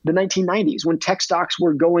to the 1990s, when tech stocks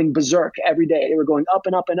were going berserk every day, they were going up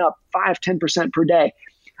and up and up, 5-10% per day.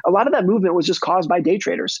 A lot of that movement was just caused by day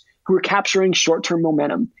traders who were capturing short-term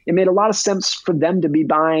momentum. It made a lot of sense for them to be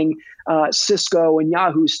buying Cisco and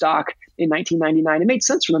Yahoo stock in 1999. It made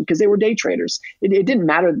sense for them because they were day traders. It didn't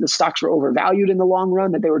matter that the stocks were overvalued in the long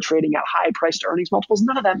run, that they were trading at high price to earnings multiples.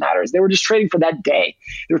 None of that matters. They were just trading for that day.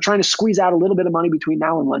 They were trying to squeeze out a little bit of money between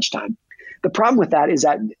now and lunchtime. The problem with that is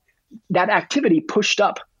that that activity pushed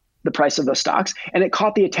up the price of those stocks, and it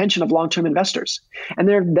caught the attention of long-term investors. And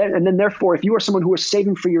then therefore, if you are someone who was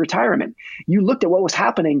saving for your retirement, you looked at what was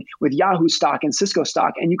happening with Yahoo stock and Cisco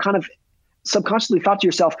stock, and you kind of subconsciously thought to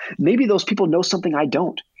yourself, maybe those people know something I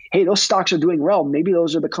don't. Hey, those stocks are doing well. Maybe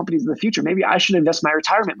those are the companies of the future. Maybe I should invest my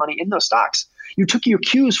retirement money in those stocks. You took your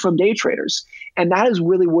cues from day traders. And that is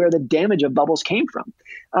really where the damage of bubbles came from.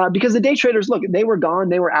 Because the day traders, look, they were gone.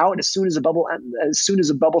 They were out as soon as a bubble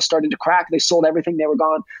started to crack. They sold everything. They were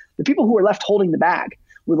gone. The people who were left holding the bag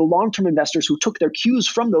were the long-term investors who took their cues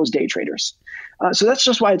from those day traders. So that's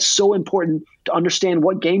just why it's so important to understand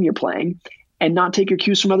what game you're playing and not take your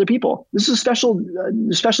cues from other people. This is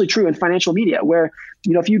especially true in financial media, where,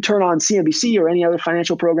 if you turn on CNBC or any other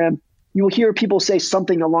financial program, you will hear people say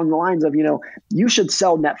something along the lines of, you should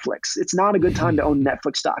sell Netflix. It's not a good time to own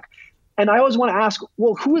Netflix stock. And I always want to ask,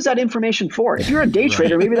 well, who is that information for? If you're a day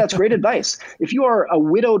trader, maybe that's great advice. If you are a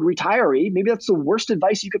widowed retiree, maybe that's the worst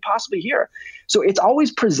advice you could possibly hear. So it's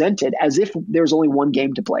always presented as if there's only one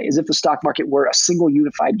game to play, as if the stock market were a single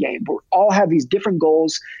unified game. We all have these different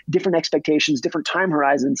goals, different expectations, different time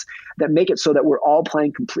horizons that make it so that we're all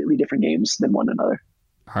playing completely different games than one another.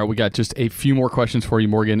 All right, we got just a few more questions for you,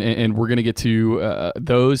 Morgan, and we're going to get to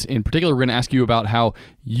those. In particular, we're going to ask you about how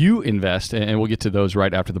you invest, and we'll get to those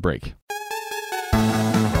right after the break.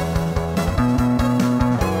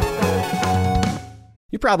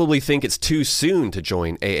 You probably think it's too soon to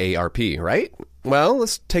join AARP, right? Well,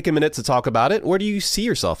 let's take a minute to talk about it. Where do you see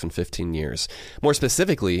yourself in 15 years? More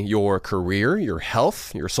specifically, your career, your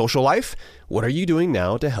health, your social life. What are you doing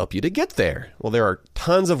now to help you to get there? Well, there are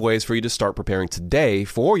tons of ways for you to start preparing today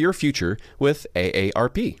for your future with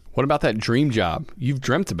AARP. What about that dream job you've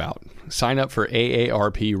dreamt about? Sign up for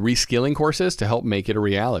AARP reskilling courses to help make it a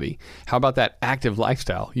reality. How about that active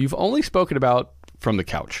lifestyle you've only spoken about from the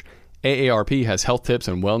couch? AARP has health tips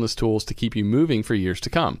and wellness tools to keep you moving for years to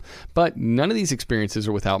come. But none of these experiences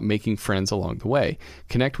are without making friends along the way.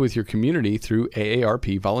 Connect with your community through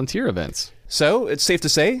AARP volunteer events. So it's safe to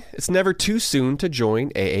say it's never too soon to join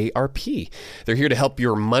AARP. They're here to help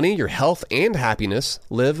your money, your health, and happiness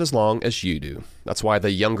live as long as you do. That's why the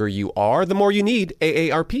younger you are, the more you need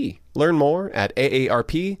AARP. Learn more at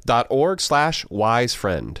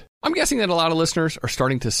aarp.org/wisefriend. I'm guessing that a lot of listeners are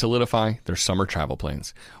starting to solidify their summer travel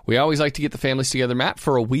plans. We always like to get the families together, Matt,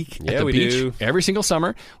 for a week at the beach every single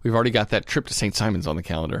summer. We've already got that trip to St. Simon's on the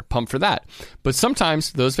calendar. Pumped for that. But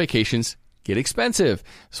sometimes those vacations get expensive.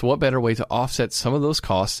 So what better way to offset some of those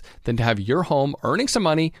costs than to have your home earning some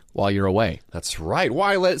money while you're away? That's right.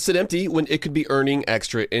 Why let it sit empty when it could be earning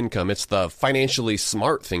extra income? It's the financially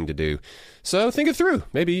smart thing to do. So think it through.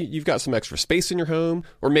 Maybe you've got some extra space in your home,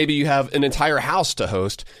 or maybe you have an entire house to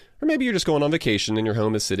host. Or maybe you're just going on vacation and your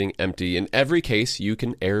home is sitting empty. In every case, you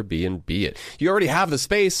can Airbnb it. You already have the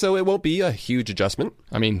space, so it won't be a huge adjustment.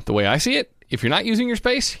 I mean, the way I see it, if you're not using your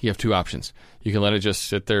space, you have two options. You can let it just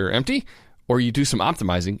sit there empty, or you do some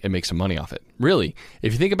optimizing and make some money off it. Really,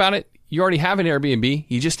 if you think about it, you already have an Airbnb.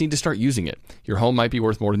 You just need to start using it. Your home might be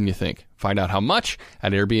worth more than you think. Find out how much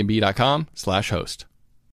at airbnb.com/host.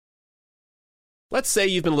 Let's say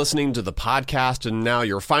you've been listening to the podcast and now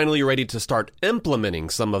you're finally ready to start implementing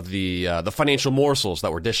some of the financial morsels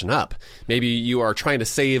that we're dishing up. Maybe you are trying to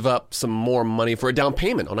save up some more money for a down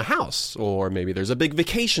payment on a house, or maybe there's a big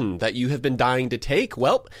vacation that you have been dying to take.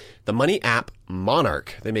 Well, the money app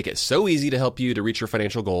Monarch. They make it so easy to help you to reach your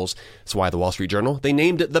financial goals. That's why the Wall Street Journal, they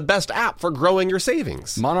named it the best app for growing your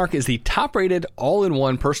savings. Monarch is the top-rated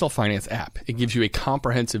all-in-one personal finance app. It gives you a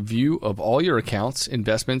comprehensive view of all your accounts,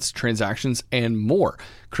 investments, transactions, and more.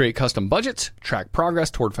 Create custom budgets, track progress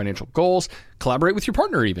toward financial goals, collaborate with your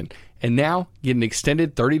partner even. And now get an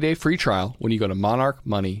extended 30-day free trial when you go to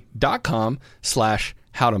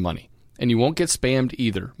monarchmoney.com/howtomoney. And you won't get spammed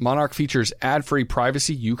either. Monarch features ad-free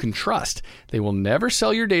privacy you can trust. They will never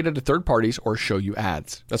sell your data to third parties or show you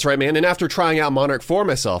ads. That's right, man. And after trying out Monarch for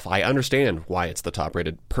myself, I understand why it's the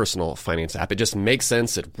top-rated personal finance app. It just makes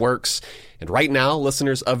sense. It works. And right now,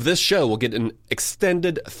 listeners of this show will get an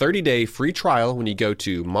extended 30-day free trial when you go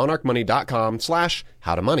to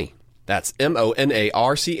monarchmoney.com/howtomoney. That's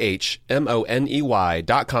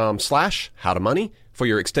monarchmoney.com/howtomoney for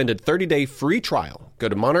your extended 30-day free trial. Go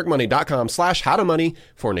to monarchmoney.com/howtomoney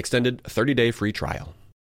for an extended 30-day free trial.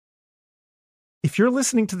 If you're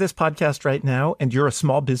listening to this podcast right now and you're a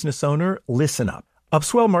small business owner, listen up.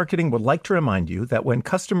 Upswell Marketing would like to remind you that when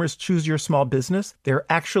customers choose your small business, they're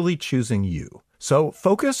actually choosing you. So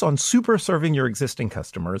focus on super serving your existing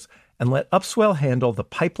customers and let Upswell handle the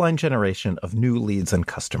pipeline generation of new leads and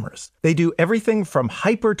customers. They do everything from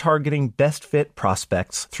hyper-targeting best fit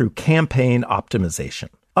prospects through campaign optimization.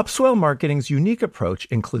 Upswell Marketing's unique approach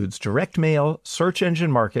includes direct mail, search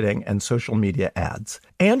engine marketing, and social media ads,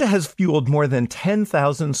 and has fueled more than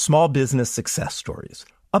 10,000 small business success stories.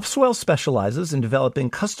 Upswell specializes in developing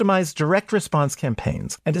customized direct response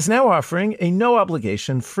campaigns and is now offering a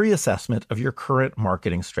no-obligation free assessment of your current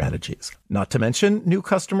marketing strategies. Not to mention, new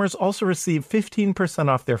customers also receive 15%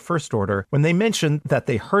 off their first order when they mention that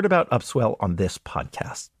they heard about Upswell on this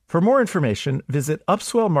podcast. For more information, visit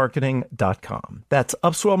upswellmarketing.com. That's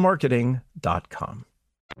upswellmarketing.com.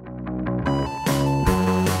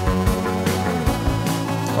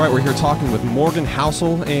 All right, we're here talking with Morgan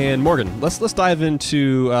Housel. And Morgan, let's dive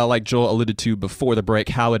into, like Joel alluded to before the break,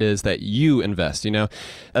 how it is that you invest. You know,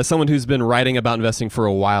 as someone who's been writing about investing for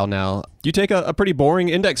a while now, you take a pretty boring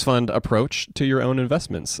index fund approach to your own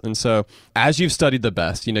investments. And so as you've studied the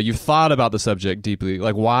best, you know, you've thought about the subject deeply,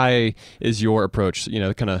 like why is your approach, you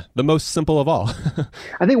know, kind of the most simple of all?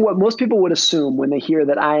 I think what most people would assume when they hear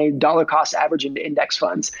that I dollar cost average into index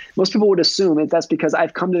funds, most people would assume that that's because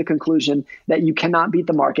I've come to the conclusion that you cannot beat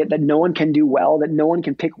the market, that no one can do well, that no one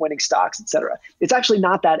can pick winning stocks, et cetera. It's actually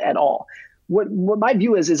not that at all. What my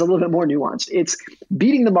view is a little bit more nuanced. It's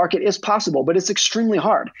beating the market is possible, but it's extremely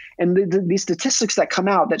hard. And the statistics that come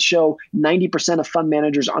out that show 90% of fund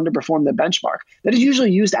managers underperform the benchmark, that is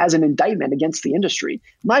usually used as an indictment against the industry.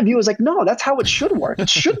 My view is like, no, that's how it should work. It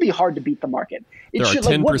should be hard to beat the market. There are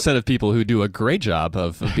 10% of people who do a great job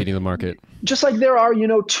of beating the market. Just like there are, 2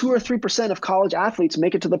 or 3% of college athletes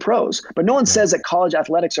make it to the pros, but no one says that college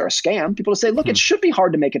athletics are a scam. People say, look, it should be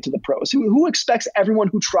hard to make it to the pros. Who expects everyone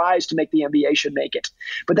who tries to make the NBA should make it?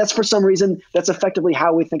 But that's for some reason, that's effectively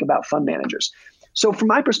how we think about fund managers. So from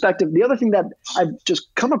my perspective, the other thing that I've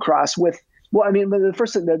just come across with, the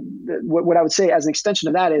first thing what I would say as an extension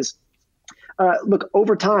of that is, look,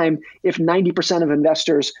 over time, if 90% of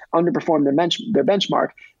investors underperform their benchmark,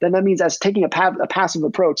 then that means as taking a passive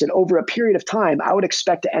approach, that over a period of time, I would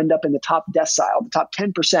expect to end up in the top decile, the top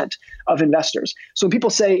 10% of investors. So when people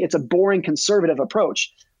say it's a boring conservative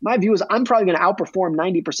approach, my view is I'm probably going to outperform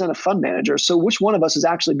 90% of fund managers. So which one of us is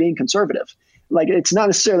actually being conservative? Like, it's not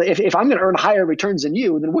necessarily, if I'm going to earn higher returns than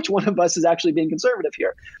you, then which one of us is actually being conservative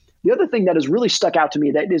here? The other thing that has really stuck out to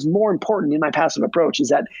me that is more important in my passive approach is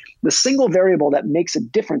that the single variable that makes a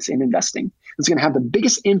difference in investing, that's going to have the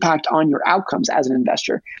biggest impact on your outcomes as an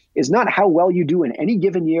investor, is not how well you do in any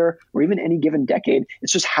given year or even any given decade.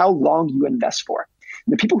 It's just how long you invest for.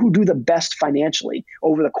 The people who do the best financially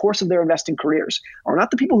over the course of their investing careers are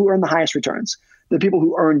not the people who earn the highest returns. The people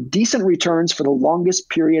who earn decent returns for the longest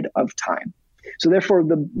period of time. So therefore,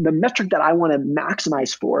 the metric that I want to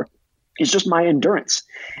maximize for is just my endurance.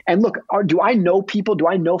 And look, do I know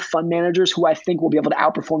fund managers who I think will be able to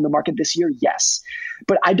outperform the market this year? Yes.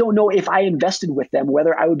 But I don't know if I invested with them,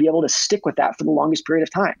 whether I would be able to stick with that for the longest period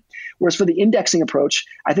of time. Whereas for the indexing approach,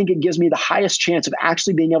 I think it gives me the highest chance of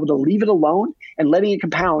actually being able to leave it alone and letting it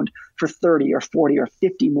compound for 30 or 40 or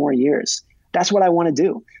 50 more years. That's what I want to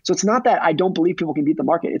do. So it's not that I don't believe people can beat the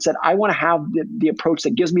market. It's that I want to have the approach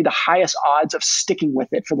that gives me the highest odds of sticking with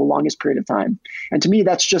it for the longest period of time. And to me,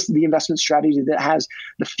 that's just the investment strategy that has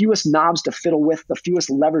the fewest knobs to fiddle with, the fewest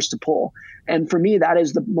levers to pull. And for me, that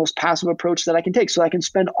is the most passive approach that I can take. So I can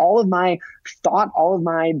spend all of my thought, all of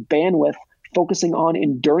my bandwidth focusing on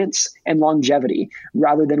endurance and longevity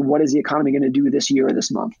rather than what is the economy going to do this year or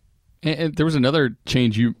this month. And there was another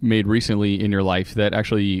change you made recently in your life that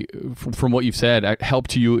actually, from what you've said,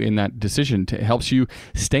 helped you in that decision. Helps you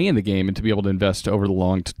stay in the game and to be able to invest over the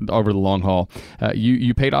long haul.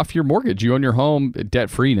 You paid off your mortgage. You own your home debt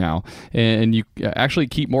free now, and you actually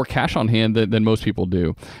keep more cash on hand than most people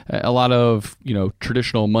do. A lot of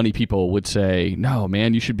traditional money people would say, "No,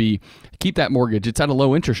 man, you should keep that mortgage. It's at a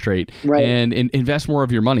low interest rate, right, and invest more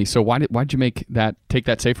of your money." So why'd you take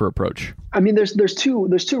that safer approach? I mean, there's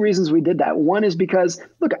two reasons we did that. One is because,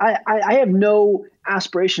 look, I have no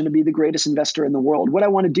aspiration to be the greatest investor in the world. What I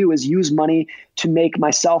want to do is use money to make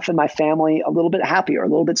myself and my family a little bit happier, a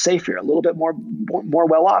little bit safer, a little bit more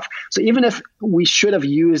well off. So even if we should have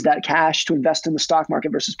used that cash to invest in the stock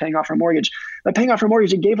market versus paying off our mortgage, by paying off our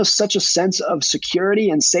mortgage, it gave us such a sense of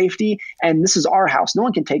security and safety. And this is our house. No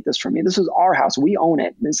one can take this from me. This is our house. We own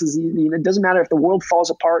it. It doesn't matter if the world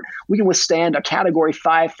falls apart. We can withstand a Category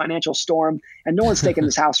 5 financial storm, and no one's taking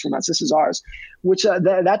this house from us. This is ours. Which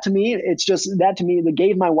that to me, that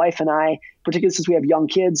gave my wife and I, particularly since we have young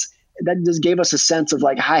kids, that just gave us a sense of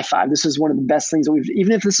like high five. This is one of the best things that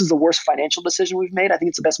even if this is the worst financial decision we've made, I think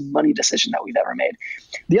it's the best money decision that we've ever made.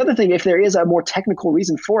 The other thing, if there is a more technical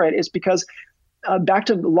reason for it, is because back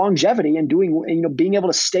to longevity and being able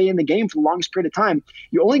to stay in the game for the longest period of time,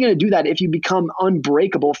 you're only going to do that if you become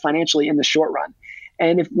unbreakable financially in the short run.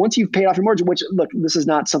 And if once you've paid off your mortgage, which look, this is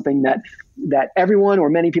not something that everyone or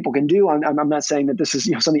many people can do. I'm not saying that this is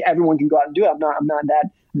something everyone can go out and do. I'm not that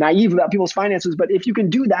naive about people's finances. But if you can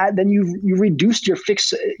do that, then you've reduced your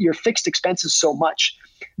fixed expenses so much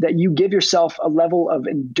that you give yourself a level of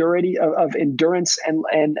endurance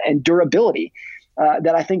and durability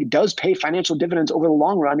that I think does pay financial dividends over the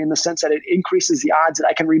long run, in the sense that it increases the odds that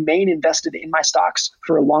I can remain invested in my stocks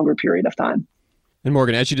for a longer period of time. And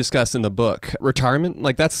Morgan, as you discussed in the book, retirement,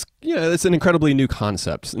 like that's an incredibly new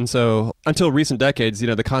concept. And so until recent decades,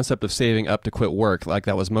 the concept of saving up to quit work, like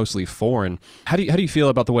that was mostly foreign. How do you feel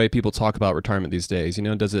about the way people talk about retirement these days? Do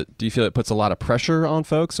you feel it puts a lot of pressure on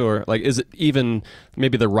folks, or like is it even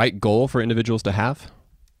maybe the right goal for individuals to have?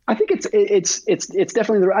 I think it's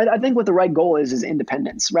definitely I think what the right goal is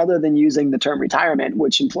independence, rather than using the term retirement,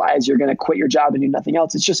 which implies you're going to quit your job and do nothing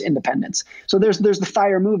else. It's just independence. So there's the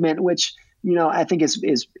FIRE movement, which I think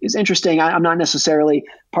is interesting. I'm not necessarily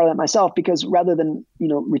part of that myself, because rather than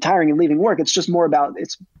retiring and leaving work, it's just more about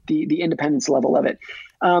the independence level of it.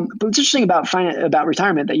 But what's interesting about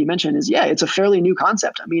retirement that you mentioned is, it's a fairly new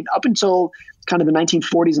concept. I mean, up until kind of the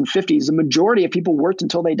 1940s and 50s, the majority of people worked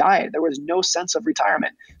until they died. There was no sense of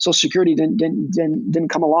retirement. Social Security didn't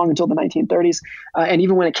come along until the 1930s, and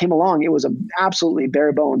even when it came along, it was absolutely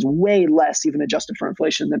bare bones, way less, even adjusted for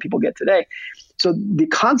inflation, than people get today. So the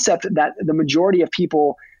concept that the majority of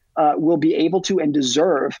people will be able to and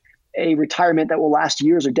deserve a retirement that will last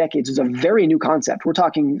years or decades is a very new concept. We're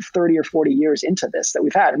talking 30 or 40 years into this that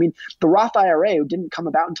we've had. I mean, the Roth IRA didn't come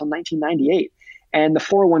about until 1998, and the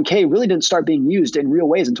 401k really didn't start being used in real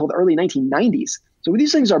ways until the early 1990s. So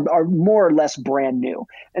these things are more or less brand new.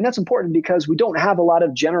 And that's important because we don't have a lot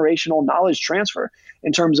of generational knowledge transfer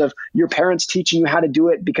in terms of your parents teaching you how to do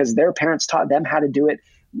it because their parents taught them how to do it.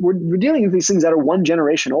 We're dealing with these things that are one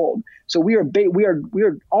generation old. So we are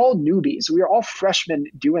all newbies. We are all freshmen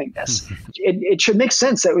doing this. It should make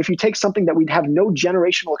sense that if you take something that we'd have no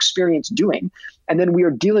generational experience doing, and then we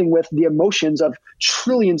are dealing with the emotions of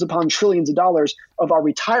trillions upon trillions of dollars of our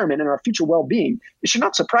retirement and our future well-being, it should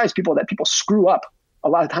not surprise people that people screw up a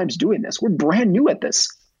lot of times doing this. We're brand new at this.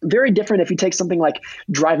 Very different if you take something like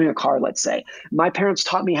driving a car, let's say. My parents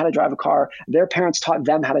taught me how to drive a car. Their parents taught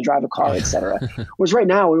them how to drive a car, et cetera. Whereas right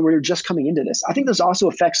now, we're just coming into this. I think this also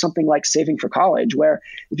affects something like saving for college, where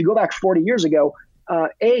if you go back 40 years ago,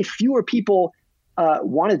 fewer people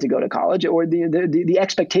wanted to go to college, or the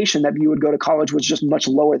expectation that you would go to college was just much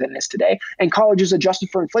lower than it is today. And colleges adjusted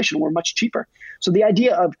for inflation were much cheaper. So the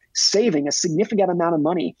idea of saving a significant amount of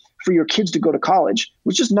money for your kids to go to college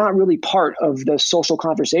was just not really part of the social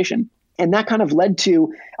conversation. And that kind of led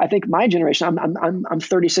to, I think, my generation. I'm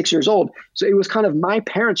 36 years old. So it was kind of my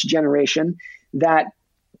parents' generation that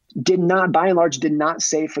by and large, did not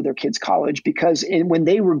save for their kids' college, because when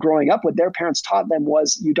they were growing up, what their parents taught them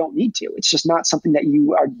was you don't need to. It's just not something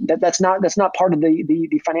that that's not part of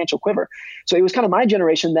the financial quiver. So it was kind of my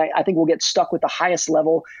generation that I think will get stuck with the highest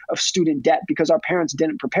level of student debt because our parents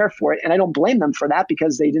didn't prepare for it. And I don't blame them for that,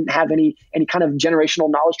 because they didn't have any kind of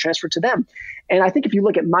generational knowledge transfer to them. And I think if you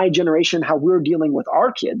look at my generation, how we're dealing with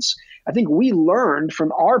our kids, I think we learned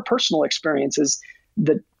from our personal experiences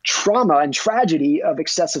the trauma and tragedy of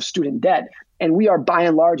excessive student debt. And we are, by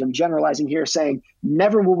and large, I'm generalizing here, saying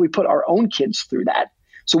never will we put our own kids through that.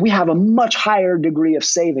 So we have a much higher degree of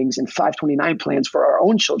savings in 529 plans for our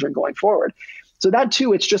own children going forward. So that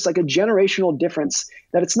too, it's just like a generational difference,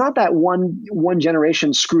 that it's not that one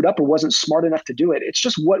generation screwed up or wasn't smart enough to do it. It's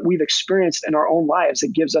just what we've experienced in our own lives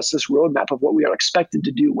that gives us this roadmap of what we are expected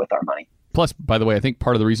to do with our money. Plus, by the way, I think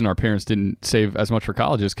part of the reason our parents didn't save as much for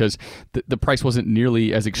college is because the price wasn't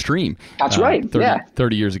nearly as extreme. That's right.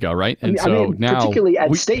 30 years ago, right? And now, particularly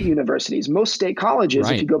at state universities, most state colleges,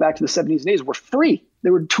 if you go back to the 70s and 80s, were free. They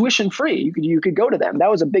were tuition free. You could go to them. That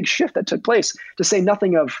was a big shift that took place, to say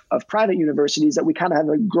nothing of private universities, that we kind of have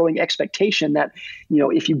a growing expectation that,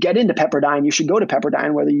 if you get into Pepperdine, you should go to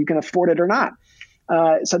Pepperdine, whether you can afford it or not.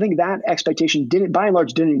 So I think that expectation by and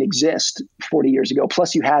large didn't exist 40 years ago.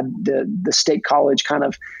 Plus you had the state college kind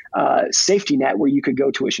of safety net where you could go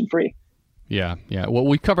tuition free. Yeah. Well,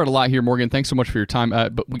 we've covered a lot here, Morgan. Thanks so much for your time.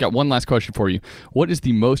 But we got one last question for you. What is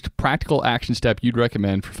the most practical action step you'd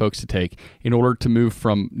recommend for folks to take in order to move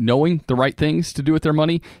from knowing the right things to do with their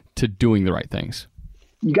money to doing the right things?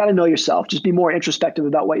 You got to know yourself. Just be more introspective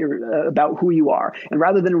about about who you are. And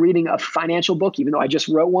rather than reading a financial book, even though I just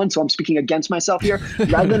wrote one, so I'm speaking against myself here,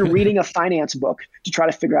 rather than reading a finance book to try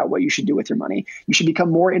to figure out what you should do with your money, you should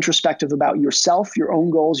become more introspective about yourself, your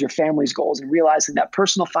own goals, your family's goals, and realizing that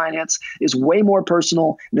personal finance is way more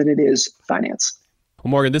personal than it is finance.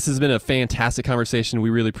 Well, Morgan, this has been a fantastic conversation.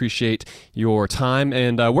 We really appreciate your time.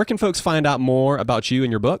 And where can folks find out more about you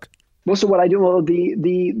and your book? Most of what I do, well,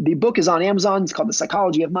 the book is on Amazon. It's called The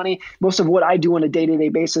Psychology of Money. Most of what I do on a day-to-day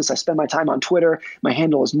basis, I spend my time on Twitter. My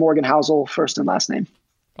handle is Morgan Housel, first and last name.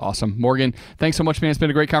 Awesome. Morgan, thanks so much, man. It's been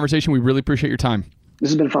a great conversation. We really appreciate your time. This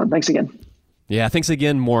has been fun. Thanks again. Yeah, thanks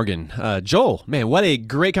again, Morgan. Joel, man, what a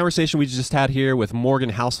great conversation we just had here with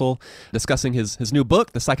Morgan Housel discussing his new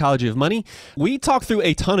book, The Psychology of Money. We talked through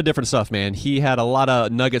a ton of different stuff, man. He had a lot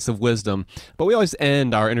of nuggets of wisdom, but we always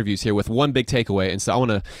end our interviews here with one big takeaway, and so I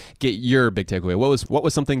want to get your big takeaway. What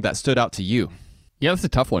was something that stood out to you? Yeah, that's a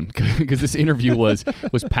tough one because this interview was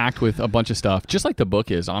packed with a bunch of stuff, just like the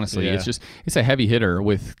book is, honestly. Yeah. It's a heavy hitter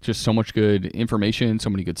with just so much good information,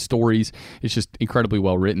 so many good stories. It's just incredibly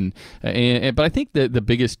well written. But I think the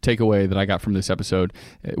biggest takeaway that I got from this episode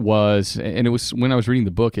was, and it was when I was reading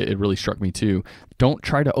the book, it really struck me too. Don't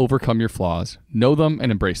try to overcome your flaws. Know them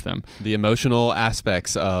and embrace them. The emotional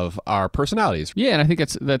aspects of our personalities. Yeah, and I think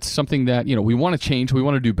that's something that, we want to change, we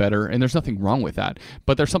want to do better, and there's nothing wrong with that.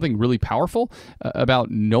 But there's something really powerful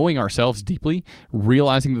about knowing ourselves deeply,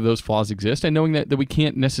 realizing that those flaws exist, and knowing that we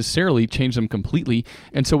can't necessarily change them completely,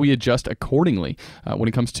 and so we adjust accordingly. When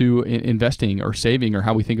it comes to investing or saving or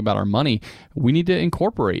how we think about our money, we need to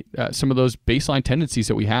incorporate some of those baseline tendencies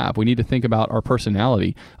that we have. We need to think about our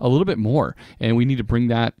personality a little bit more, and we need to bring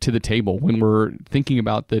that to the table when we're thinking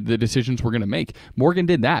about the decisions we're going to make. Morgan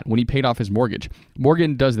did that when he paid off his mortgage.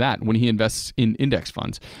 Morgan does that when he invests in index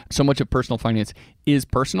funds. So much of personal finance is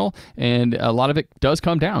personal, and a lot of it does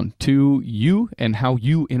come down to you and how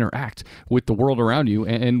you interact with the world around you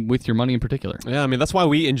and with your money in particular. Yeah, I mean, that's why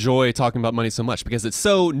we enjoy talking about money so much, because it's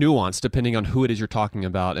so nuanced depending on who it is you're talking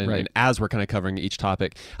about, and as we're kind of covering each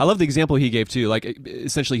topic. I love the example he gave too. Like,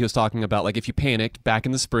 essentially he was talking about, like, if you panicked back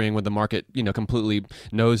in the spring when the market, completely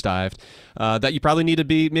nosedived, that you probably need to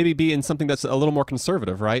be in something that's a little more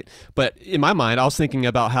conservative, right? But in my mind, I was thinking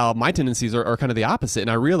about how my tendencies are kind of the opposite,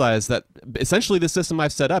 and I realized that essentially the system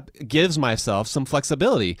I've set up gives myself some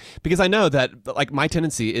flexibility, because I know that, like, my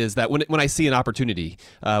tendency is that when I see an opportunity,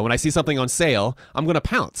 when I see something on sale, I'm going to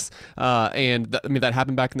pounce. That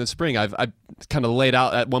happened back in the spring. I've kind of laid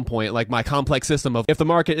out at one point, like, my complex system of, if the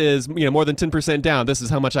market is more than 10% down, this is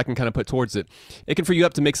how much I can kind of put towards it. It can free you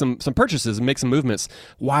up to make some purchases and make some movements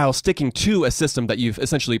while sticking to a system that you've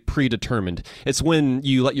essentially predetermined. It's when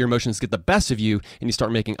you let your emotions get the best of you and you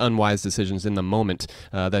start making unwise decisions in the moment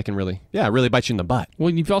that can really bite you in the butt. Well,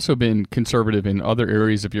 you've also been conservative in other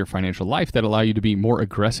areas of your financial life that allow you to be more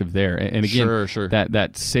aggressive there. And again, sure.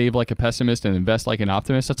 That save like a pessimist and invest like an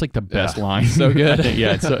optimist, that's like the best line. So good.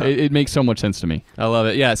 It makes so much sense to me. I love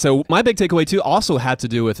it. Yeah. So my big takeaway too also had to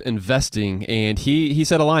do with investing. And he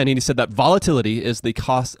said a line, and he said that volatility is the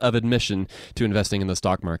cost of admission to investing in the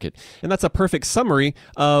stock market. And that's a perfect summary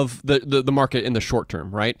of the market in the short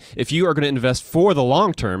term, right? If you are going to invest for the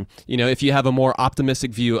long term, if you have a more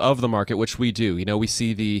optimistic view of the market, which we do, we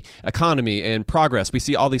see the economy and progress, we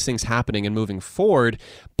see all these things happening and moving forward.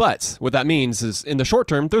 But what that means is, in the short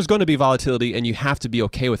term, there's going to be volatility, and you have to be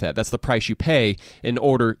okay with that. That's the price you pay in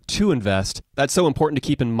order to invest. That's so important to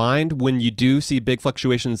keep in mind when you do see big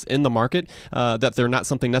fluctuations in the market, that they're not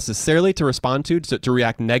something necessarily to respond to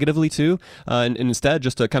react negatively to, and instead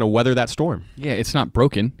just to kind of weather that storm. Yeah, it's not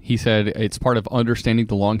broken. He said it's part of understanding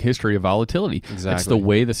the long history of volatility. Exactly. That's the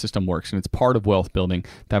way the system works, and it's part of wealth building.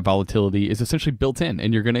 That volatility is essentially built in,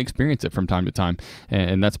 and you're going to experience it from time to time,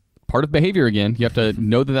 and that's part of behavior again. You have to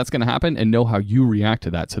know that that's going to happen and know how you react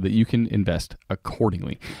to that so that you can invest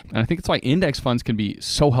accordingly. And I think that's why index funds can be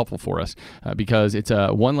so helpful for us, because it's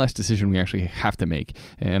one less decision we actually have to make.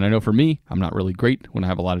 And I know for me, I'm not really great when I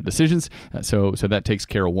have a lot of decisions, so that takes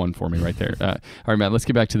care of one for me right there. All right, Matt, let's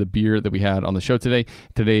get back to the beer that we had on the show today.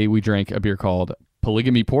 Today we drank a beer called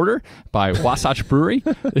Polygamy Porter by Wasatch Brewery.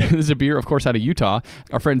 This is a beer, of course, out of Utah.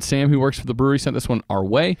 Our friend Sam, who works for the brewery, sent this one our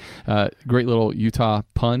way. Great little Utah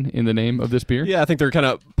pun in the name of this beer. Yeah, I think they're kind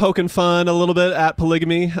of poking fun a little bit at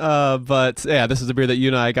polygamy. But yeah, this is a beer that you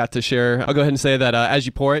and I got to share. I'll go ahead and say that as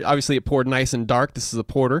you pour it, obviously it poured nice and dark. This is a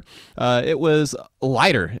porter. It was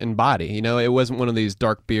lighter in body. It wasn't one of these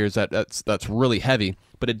dark beers that's really heavy,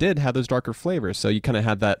 but it did have those darker flavors. So you kind of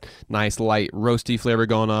had that nice light roasty flavor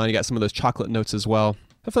going on. You got some of those chocolate notes as well.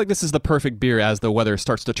 I feel like this is the perfect beer as the weather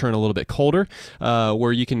starts to turn a little bit colder,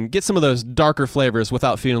 where you can get some of those darker flavors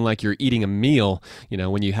without feeling like you're eating a meal,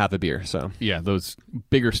 when you have a beer. So yeah, those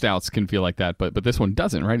bigger stouts can feel like that, but this one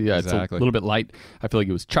doesn't, right? Yeah, exactly. It's a little bit light. I feel like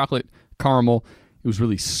it was chocolate, caramel. It was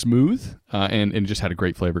really smooth and just had a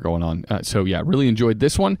great flavor going on. So yeah, really enjoyed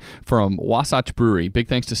this one from Wasatch Brewery. Big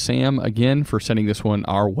thanks to Sam again for sending this one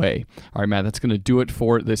our way. All right, Matt, that's going to do it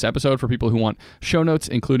for this episode. For people who want show notes,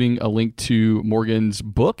 including a link to Morgan's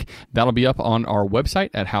book, that'll be up on our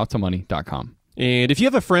website at howtomoney.com. And if you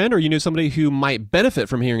have a friend or you know somebody who might benefit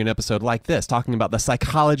from hearing an episode like this, talking about the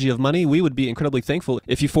psychology of money, we would be incredibly thankful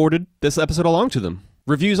if you forwarded this episode along to them.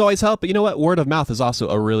 Reviews always help, but you know what? Word of mouth is also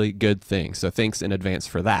a really good thing. So thanks in advance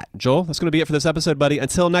for that. Joel, that's going to be it for this episode, buddy.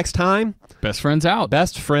 Until next time, best friends out.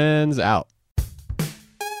 Best friends out.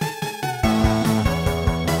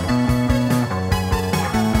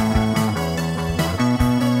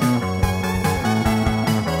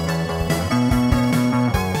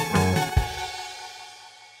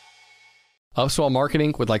 Upswell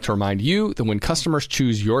Marketing would like to remind you that when customers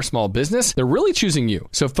choose your small business, they're really choosing you.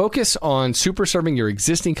 So focus on super serving your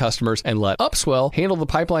existing customers and let Upswell handle the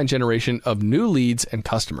pipeline generation of new leads and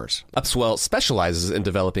customers. Upswell specializes in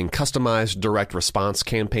developing customized direct response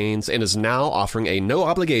campaigns and is now offering a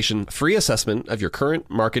no-obligation free assessment of your current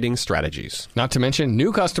marketing strategies. Not to mention,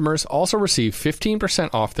 new customers also receive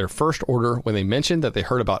 15% off their first order when they mention that they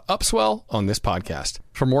heard about Upswell on this podcast.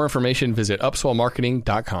 For more information, visit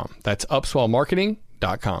upswellmarketing.com. That's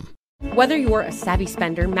upswellmarketing.com. Whether you're a savvy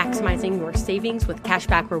spender maximizing your savings with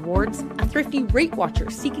cashback rewards, a thrifty rate watcher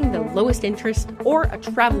seeking the lowest interest, or a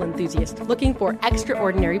travel enthusiast looking for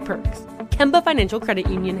extraordinary perks, Kemba Financial Credit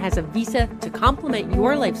Union has a visa to complement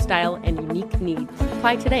your lifestyle and unique needs.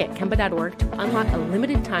 Apply today at Kemba.org to unlock a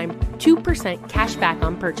limited time 2% cash back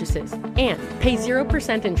on purchases and pay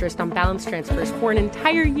 0% interest on balance transfers for an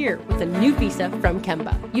entire year with a new visa from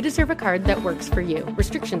Kemba. You deserve a card that works for you.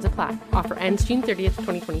 Restrictions apply. Offer ends June 30th,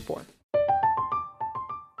 2024.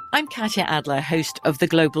 I'm Katya Adler, host of The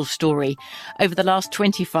Global Story. Over the last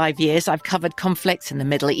 25 years, I've covered conflicts in the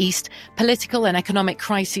Middle East, political and economic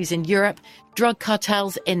crises in Europe, drug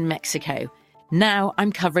cartels in Mexico. Now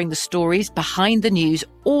I'm covering the stories behind the news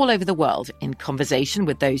all over the world in conversation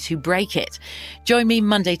with those who break it. Join me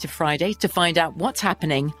Monday to Friday to find out what's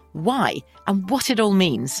happening, why, and what it all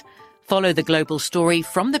means. Follow The Global Story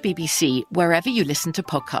from the BBC wherever you listen to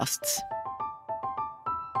podcasts.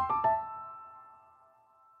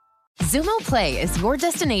 Xumo Play is your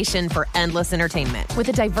destination for endless entertainment. With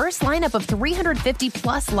a diverse lineup of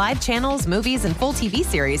 350-plus live channels, movies, and full TV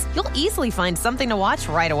series, you'll easily find something to watch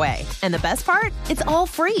right away. And the best part? It's all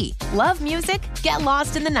free. Love music? Get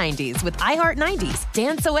lost in the 90s with iHeart 90s.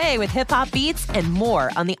 Dance away with hip-hop beats and more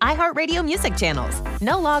on the iHeartRadio music channels.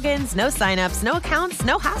 No logins, no signups, no accounts,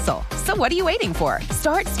 no hassle. So what are you waiting for?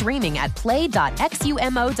 Start streaming at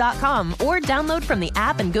play.xumo.com or download from the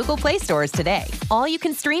app and Google Play stores today. All you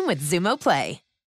can stream with Xumo Play.